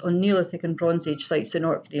prevalent on Neolithic and Bronze Age sites in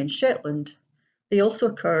Orkney and Shetland, they also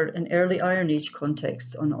occur in early Iron Age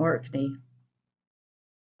contexts on Orkney.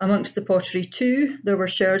 Amongst the pottery too, there were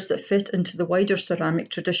sherds that fit into the wider ceramic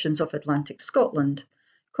traditions of Atlantic Scotland,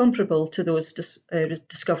 comparable to those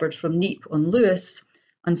discovered from Neep on Lewis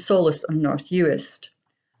and Solace on North Uist.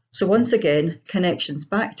 So once again, connections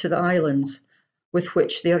back to the islands with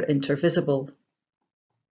which they are intervisible.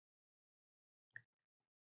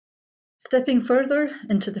 Stepping further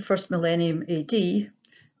into the first millennium AD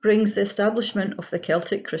brings the establishment of the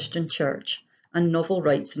Celtic Christian Church and novel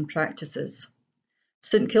rites and practices.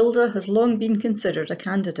 St Kilda has long been considered a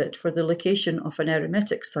candidate for the location of an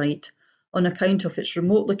eremitic site on account of its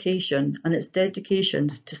remote location and its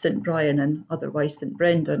dedications to St Brianan, otherwise St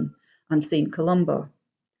Brendan, and St Columba.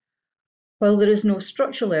 While there is no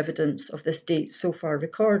structural evidence of this date so far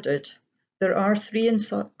recorded, there are 3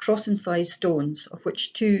 cross-incised stones, of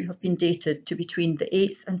which 2 have been dated to between the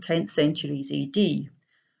 8th and 10th centuries AD,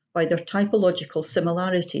 by their typological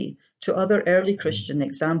similarity to other early Christian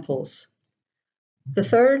examples. The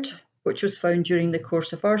third, which was found during the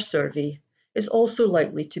course of our survey, is also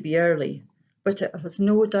likely to be early, but it has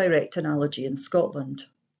no direct analogy in Scotland.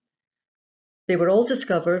 They were all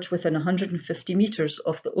discovered within 150 metres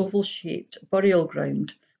of the oval-shaped burial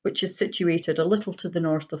ground, which is situated a little to the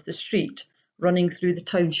north of the street, running through the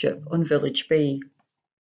township on Village Bay.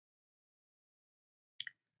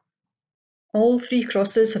 All 3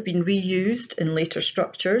 crosses have been reused in later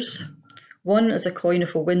structures, one as a coin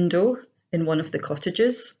of a window in one of the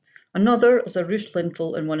cottages, another as a roof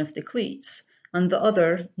lintel in one of the cleats, and the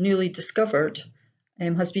other, newly discovered,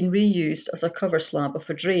 has been reused as a cover slab of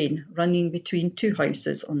a drain running between 2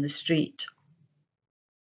 houses on the street.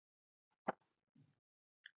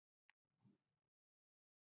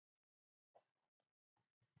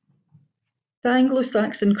 The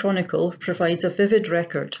Anglo-Saxon Chronicle provides a vivid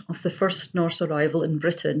record of the first Norse arrival in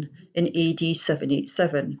Britain in AD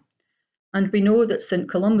 787, and we know that St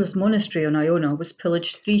Columba's monastery on Iona was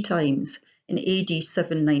pillaged 3 times in AD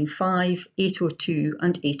 795, 802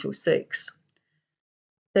 and 806.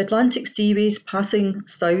 The Atlantic seaways passing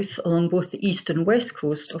south along both the east and west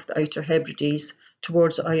coast of the Outer Hebrides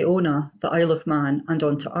towards Iona, the Isle of Man, and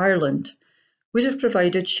onto Ireland would have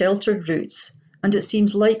provided sheltered routes, and it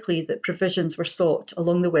seems likely that provisions were sought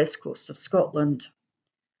along the west coast of Scotland.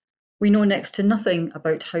 We know next to nothing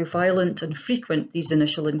about how violent and frequent these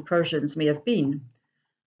initial incursions may have been,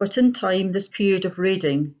 but in time this period of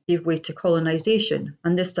raiding gave way to colonisation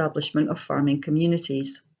and the establishment of farming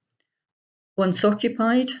communities. Once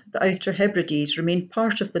occupied, the Outer Hebrides remained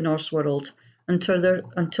part of the Norse world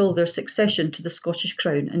until their succession to the Scottish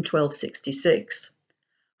Crown in 1266.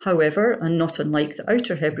 However, and not unlike the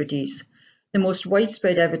Outer Hebrides, the most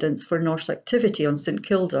widespread evidence for Norse activity on St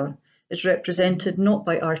Kilda is represented not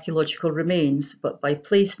by archaeological remains but by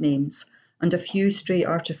place names and a few stray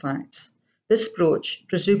artefacts, this brooch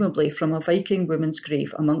presumably from a Viking woman's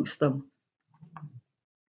grave amongst them.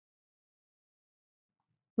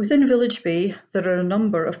 Within Village Bay, there are a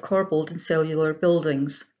number of corbelled and cellular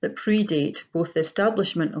buildings that predate both the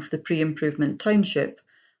establishment of the pre-improvement township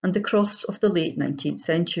and the crofts of the late 19th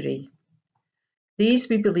century. These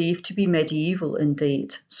we believe to be medieval in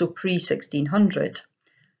date, so pre-1600,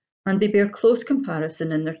 and they bear close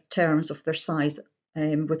comparison in terms of their size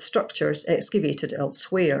with structures excavated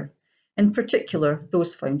elsewhere, in particular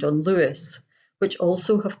those found on Lewis, which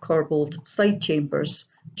also have corbelled side chambers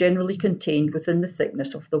generally contained within the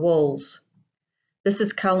thickness of the walls. This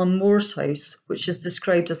is Callum Moore's house, which is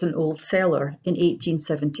described as an old cellar in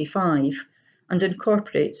 1875 and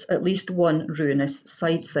incorporates at least one ruinous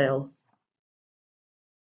side cell.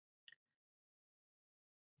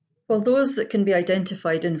 While those that can be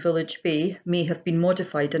identified in Village Bay may have been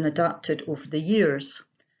modified and adapted over the years,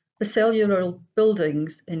 the cellular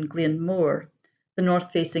buildings in Glenmore, the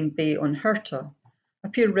north-facing bay on Hirta,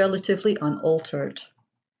 appear relatively unaltered.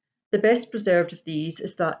 The best preserved of these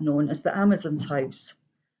is that known as the Amazon's House,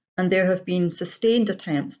 and there have been sustained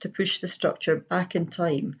attempts to push the structure back in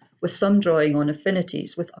time, with some drawing on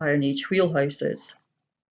affinities with Iron Age wheelhouses.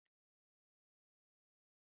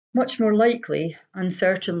 Much more likely, and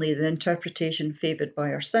certainly the interpretation favoured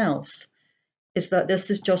by ourselves, is that this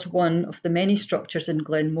is just one of the many structures in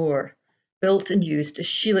Glenmore built and used as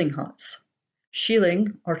shieling huts.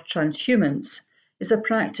 Shieling, or transhumance, is a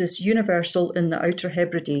practice universal in the Outer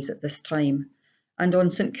Hebrides at this time, and on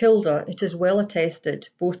St Kilda it is well attested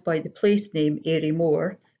both by the place name Airy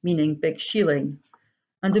Moor, meaning big shieling,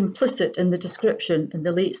 and implicit in the description in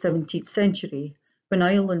the late 17th century when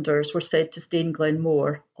islanders were said to stay in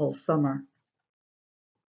Glenmore all summer.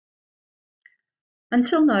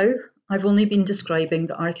 Until now, I've only been describing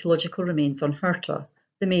the archaeological remains on Hirta,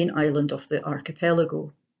 the main island of the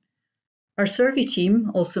archipelago. Our survey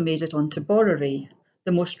team also made it onto Borroway,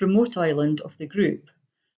 the most remote island of the group,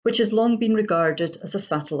 which has long been regarded as a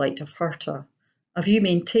satellite of Hirta, a view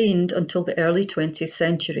maintained until the early 20th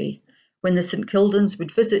century, when the St Kildans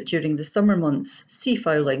would visit during the summer months,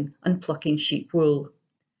 seafowling and plucking sheep wool,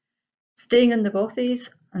 staying in the bothies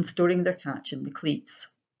and storing their catch in the cleats.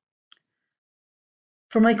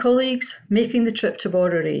 For my colleagues, making the trip to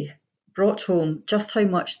Borroway brought home just how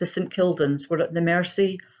much the St Kildans were at the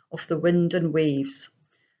mercy of the wind and waves.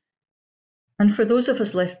 And for those of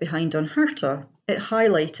us left behind on Hirta, it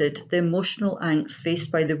highlighted the emotional angst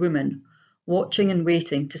faced by the women, watching and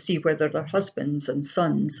waiting to see whether their husbands and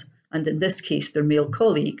sons, and in this case their male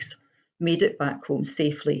colleagues, made it back home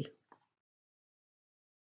safely.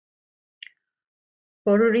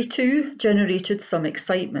 Borroway too generated some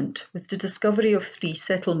excitement with the discovery of 3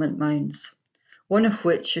 settlement mounds, one of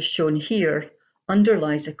which is shown here,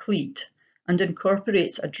 underlies a cleat and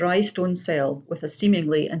incorporates a dry stone cell with a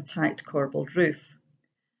seemingly intact corbelled roof.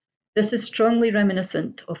 This is strongly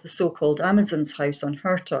reminiscent of the so-called Amazon's House on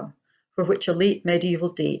Hirta, for which a late medieval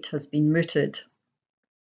date has been mooted.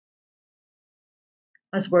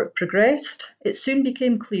 As work progressed, it soon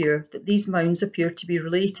became clear that these mounds appeared to be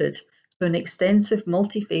related to an extensive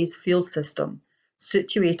multi-phase field system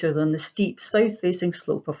situated on the steep south-facing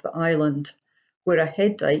slope of the island, where a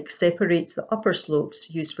head dike separates the upper slopes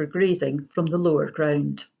used for grazing from the lower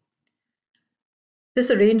ground. This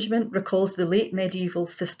arrangement recalls the late medieval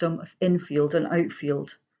system of infield and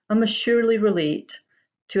outfield and must surely relate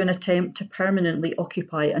to an attempt to permanently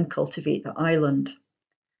occupy and cultivate the island.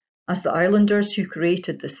 As the islanders who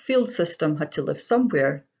created this field system had to live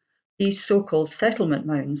somewhere, these so-called settlement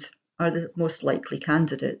mounds are the most likely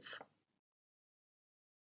candidates.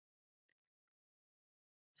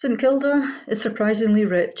 St Kilda is surprisingly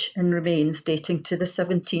rich in remains dating to the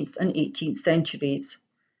 17th and 18th centuries,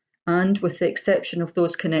 and with the exception of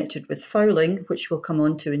those connected with fowling, which we'll come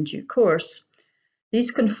on to in due course,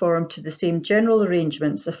 These conform to the same general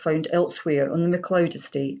arrangements as found elsewhere on the MacLeod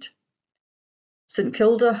estate. St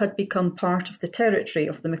Kilda had become part of the territory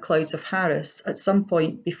of the MacLeods of Harris at some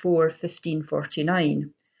point before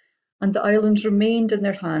 1549, and the island remained in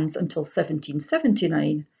their hands until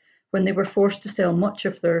 1779, when they were forced to sell much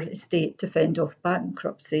of their estate to fend off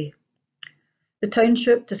bankruptcy. The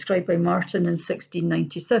township, described by Martin in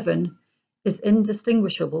 1697, is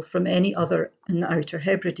indistinguishable from any other in the Outer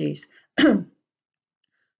Hebrides,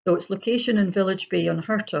 though its location in Village Bay on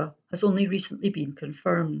Hurta has only recently been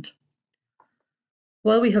confirmed.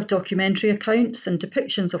 While we have documentary accounts and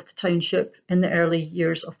depictions of the township in the early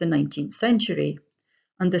years of the 19th century,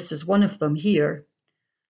 and this is one of them here,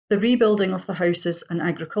 the rebuilding of the houses and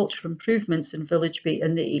agricultural improvements in Village Bay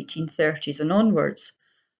in the 1830s and onwards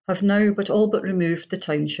have now all but removed the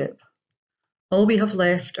township. All we have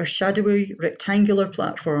left are shadowy rectangular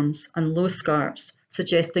platforms and low scarps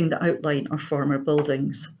suggesting the outline of former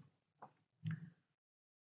buildings.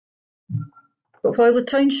 But while the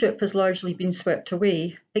township has largely been swept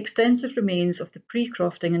away, extensive remains of the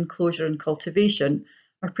pre-crofting enclosure and cultivation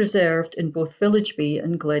are preserved in both Village Bay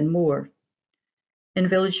and Glenmore. In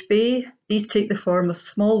Village Bay, these take the form of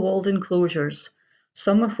small walled enclosures,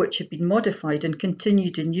 some of which have been modified and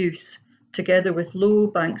continued in use, together with low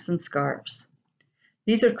banks and scarps.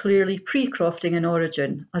 These are clearly pre-crofting in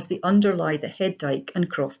origin, as they underlie the head dyke and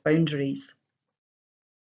croft boundaries.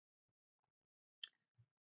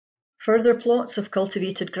 Further plots of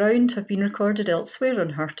cultivated ground have been recorded elsewhere on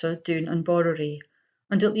Hurta, Doon and Borrery,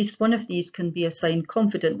 and at least one of these can be assigned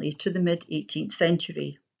confidently to the mid-18th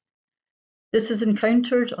century. This is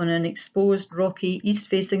encountered on an exposed rocky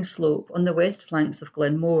east-facing slope on the west flanks of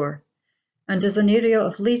Glenmore, and is an area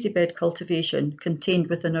of lazy bed cultivation contained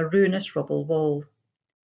within a ruinous rubble wall.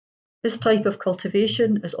 This type of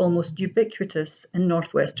cultivation is almost ubiquitous in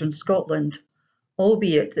northwestern Scotland,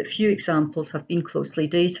 albeit that few examples have been closely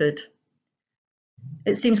dated.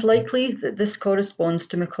 It seems likely that this corresponds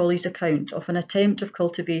to Macaulay's account of an attempt of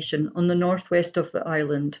cultivation on the northwest of the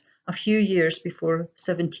island a few years before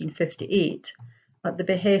 1758, at the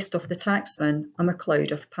behest of the tacksman, a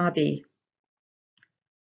MacLeod of Pabby.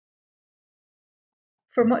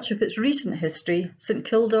 For much of its recent history, St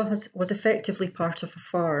Kilda was effectively part of a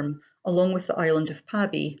farm, along with the island of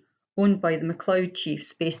Pabby, owned by the MacLeod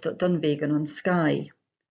chiefs based at Dunvegan on Skye.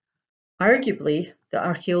 Arguably, the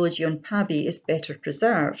archaeology on Pabby is better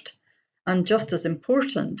preserved, and just as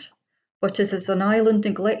important, but it is an island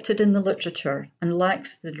neglected in the literature and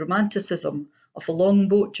lacks the romanticism of a long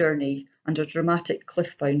boat journey and a dramatic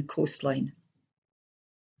cliff-bound coastline.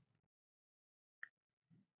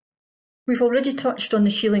 We've already touched on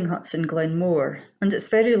the shealing huts in Glenmore, and it's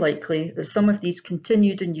very likely that some of these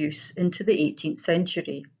continued in use into the 18th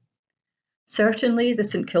century. Certainly, the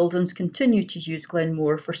St Kildans continued to use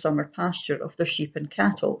Glenmore for summer pasture of their sheep and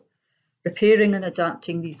cattle, repairing and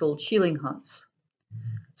adapting these old shealing huts.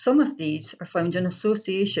 Some of these are found in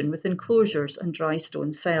association with enclosures and dry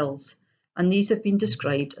stone cells, and these have been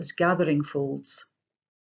described as gathering folds.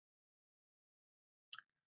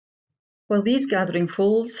 While these gathering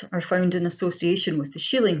folds are found in association with the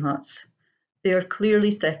shealing huts, they are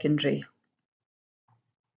clearly secondary.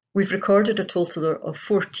 We've recorded a total of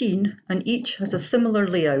 14, and each has a similar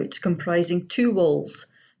layout comprising two walls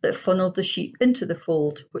that funneled the sheep into the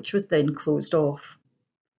fold, which was then closed off.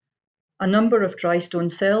 A number of dry stone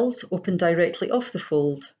cells opened directly off the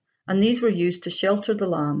fold, and these were used to shelter the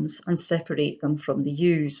lambs and separate them from the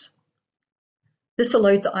ewes. This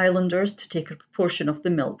allowed the islanders to take a proportion of the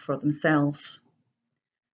milk for themselves.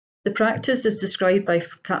 The practice is described by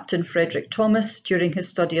Captain Frederick Thomas during his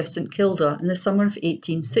study of St Kilda in the summer of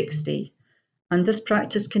 1860, and this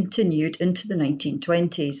practice continued into the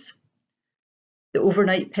 1920s. The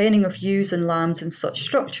overnight penning of ewes and lambs in such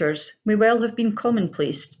structures may well have been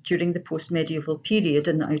commonplace during the post-medieval period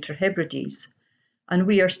in the Outer Hebrides, and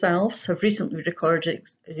we ourselves have recently recorded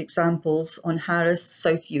examples on Harris,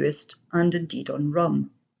 South Uist, and indeed on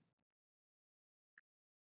Rum.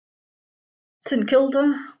 St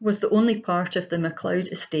Kilda was the only part of the MacLeod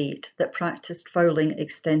estate that practised fowling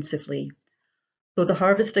extensively, though the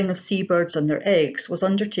harvesting of seabirds and their eggs was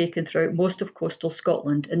undertaken throughout most of coastal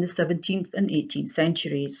Scotland in the 17th and 18th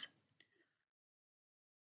centuries.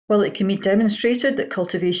 While it can be demonstrated that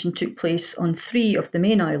cultivation took place on 3 of the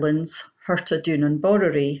main islands, Hurta, Doon and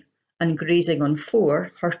Borrery, and grazing on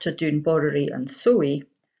 4, Hurta, Doon, Borrery and Sowie,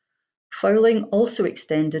 fowling also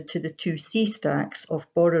extended to the 2 sea stacks of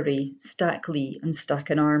Borrery, Stack Lee and Stack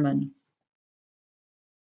and Armon.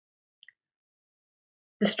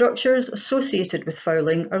 The structures associated with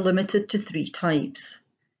fowling are limited to 3 types: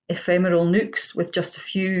 ephemeral nooks with just a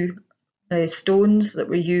few stones that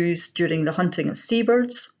were used during the hunting of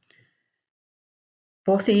seabirds,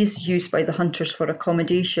 bothies used by the hunters for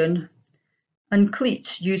accommodation, and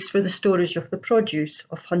cleats used for the storage of the produce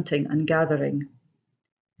of hunting and gathering.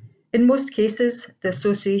 In most cases, the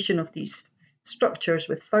association of these structures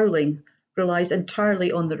with fowling relies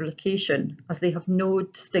entirely on their location, as they have no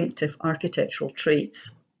distinctive architectural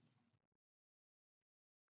traits.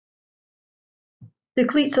 The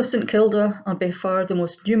cleats of St Kilda are by far the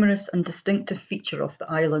most numerous and distinctive feature of the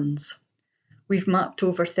islands. We've mapped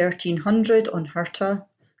over 1,300 on Hirta,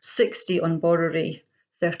 60 on Borrery,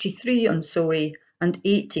 33 on Soay, and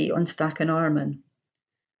 80 on Stachanarman.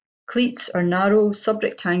 Cleats are narrow,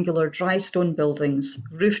 sub-rectangular dry stone buildings,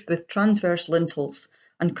 roofed with transverse lintels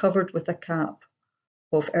and covered with a cap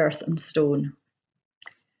of earth and stone.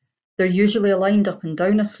 They're usually aligned up and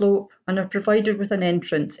down a slope and are provided with an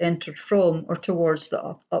entrance entered from or towards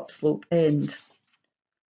the upslope end.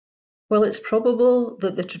 While it's probable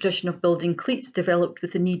that the tradition of building cleats developed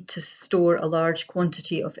with the need to store a large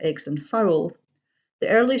quantity of eggs and fowl, the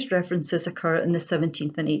earliest references occur in the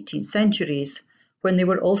 17th and 18th centuries, when they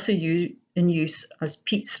were also in use as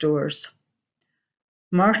peat stores.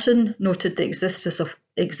 Martin noted the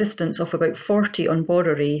existence of about 40 on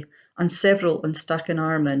Borrery and several on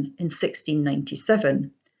Stachanarman in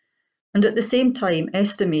 1697, and at the same time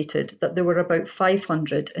estimated that there were about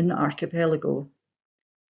 500 in the archipelago.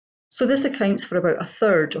 So this accounts for about a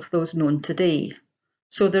third of those known today,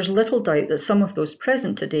 so there's little doubt that some of those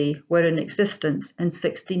present today were in existence in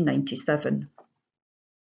 1697.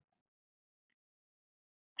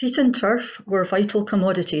 Peat and turf were vital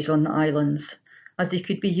commodities on the islands, as they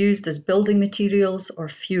could be used as building materials or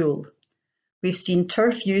fuel. We've seen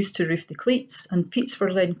turf used to roof the cleats, and peats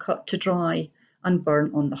were then cut to dry and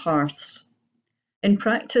burnt on the hearths. In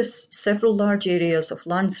practice, several large areas of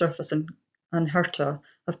land surface and Hirta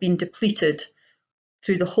have been depleted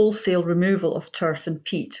through the wholesale removal of turf and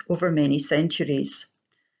peat over many centuries.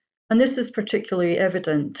 And this is particularly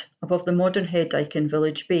evident above the modern head dike in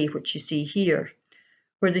Village Bay, which you see here,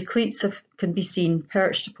 where the cleats can be seen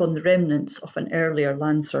perched upon the remnants of an earlier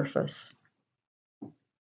land surface.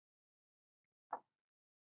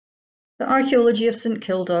 The archaeology of St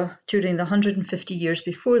Kilda during the 150 years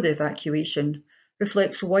before the evacuation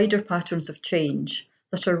reflects wider patterns of change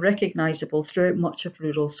that are recognisable throughout much of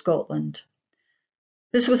rural Scotland.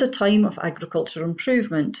 This was a time of agricultural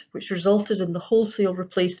improvement, which resulted in the wholesale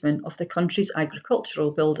replacement of the country's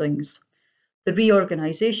agricultural buildings, the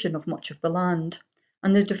reorganisation of much of the land,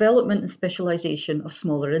 and the development and specialisation of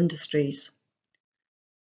smaller industries.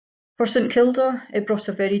 For St Kilda, it brought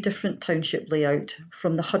a very different township layout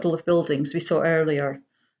from the huddle of buildings we saw earlier,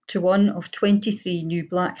 to one of 23 new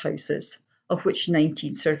black houses, of which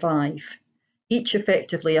 19 survive, each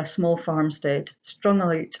effectively a small farmstead strung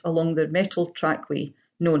out along the metal trackway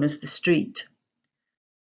known as the street.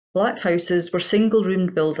 Black houses were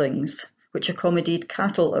single-roomed buildings which accommodate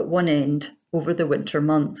cattle at one end over the winter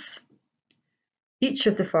months. Each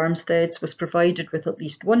of the farmsteads was provided with at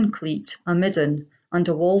least one cleat, a midden, and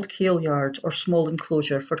a walled kale yard or small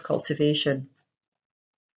enclosure for cultivation.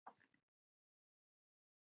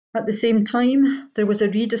 At the same time, there was a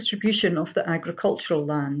redistribution of the agricultural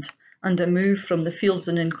land and a move from the fields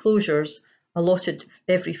and enclosures allotted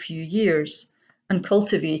every few years and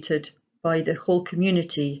cultivated by the whole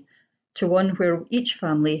community to one where each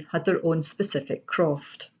family had their own specific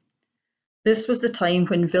croft. This was the time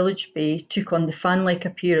when Village Bay took on the fan-like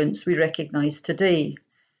appearance we recognise today,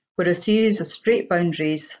 where a series of straight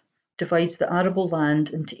boundaries divides the arable land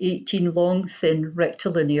into 18 long, thin,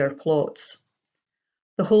 rectilinear plots.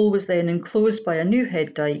 The whole was then enclosed by a new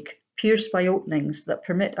head dike, pierced by openings that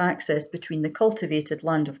permit access between the cultivated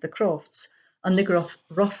land of the crofts and the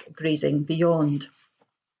rough grazing beyond.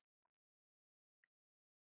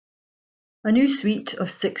 A new suite of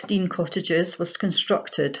 16 cottages was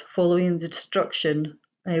constructed following the destruction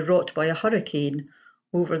wrought by a hurricane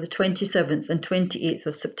over the 27th and 28th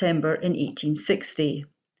of September in 1860.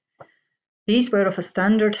 These were of a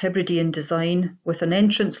standard Hebridean design with an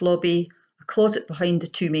entrance lobby, a closet behind the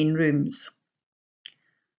two main rooms.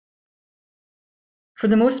 For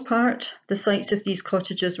the most part, the sites of these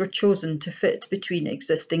cottages were chosen to fit between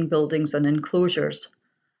existing buildings and enclosures.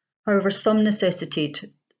 However, some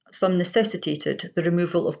necessitated the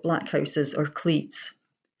removal of black houses or cleats.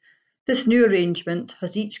 This new arrangement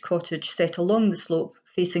has each cottage set along the slope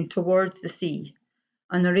facing towards the sea,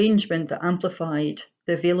 an arrangement that amplified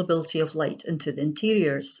the availability of light into the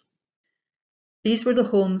interiors. These were the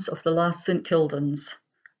homes of the last St Kildans,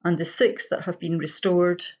 and the 6 that have been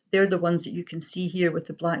restored, they're the ones that you can see here with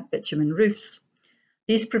the black bitumen roofs.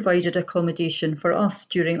 These provided accommodation for us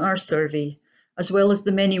during our survey, as well as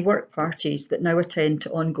the many work parties that now attend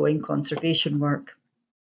to ongoing conservation work.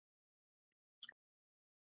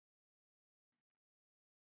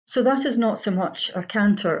 So that is not so much a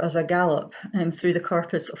canter as a gallop through the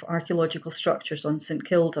corpus of archaeological structures on St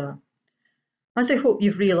Kilda. As I hope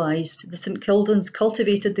you've realised, the St Kildans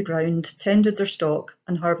cultivated the ground, tended their stock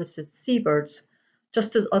and harvested seabirds,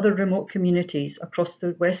 just as other remote communities across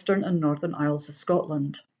the western and northern Isles of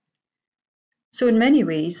Scotland. So in many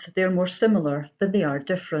ways, they are more similar than they are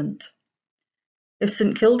different. If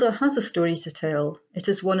St Kilda has a story to tell, it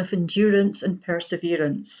is one of endurance and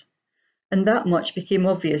perseverance, and that much became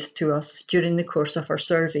obvious to us during the course of our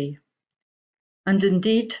survey. And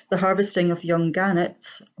indeed, the harvesting of young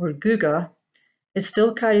gannets, or guga, is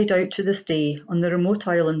still carried out to this day on the remote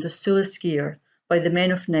island of Suliskeer by the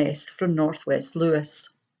men of Ness from northwest Lewis.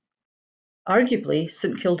 Arguably,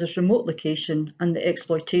 St Kilda's remote location and the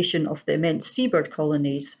exploitation of the immense seabird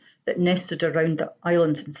colonies that nested around the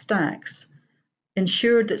islands in stacks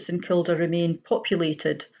ensured that St Kilda remained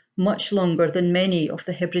populated much longer than many of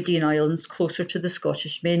the Hebridean islands closer to the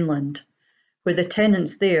Scottish mainland, where the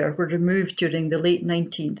tenants there were removed during the late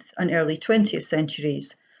 19th and early 20th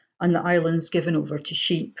centuries and the islands given over to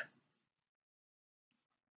sheep.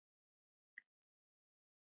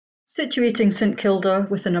 Situating St Kilda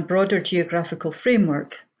within a broader geographical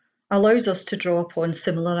framework allows us to draw upon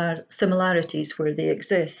similarities where they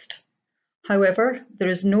exist. However, there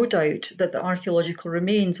is no doubt that the archaeological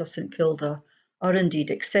remains of St Kilda are indeed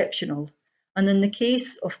exceptional, and in the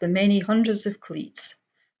case of the many hundreds of cleats,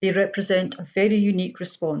 they represent a very unique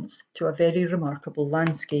response to a very remarkable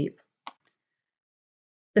landscape.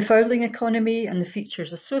 The fouling economy and the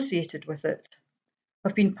features associated with it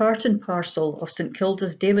have been part and parcel of St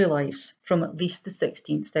Kilda's daily lives from at least the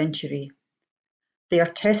 16th century. They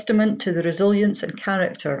are testament to the resilience and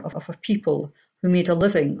character of a people who made a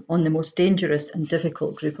living on the most dangerous and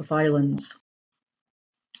difficult group of islands.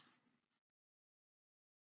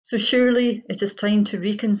 So surely it is time to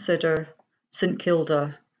reconsider St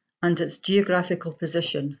Kilda and its geographical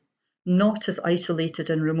position, not as isolated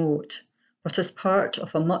and remote, but as part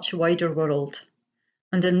of a much wider world.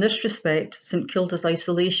 And in this respect, St Kilda's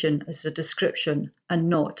isolation is a description and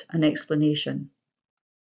not an explanation.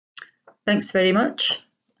 Thanks very much.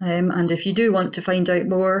 And if you do want to find out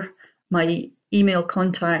more, my email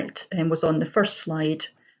contact was on the first slide,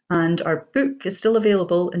 and our book is still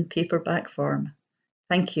available in paperback form.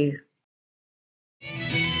 Thank you.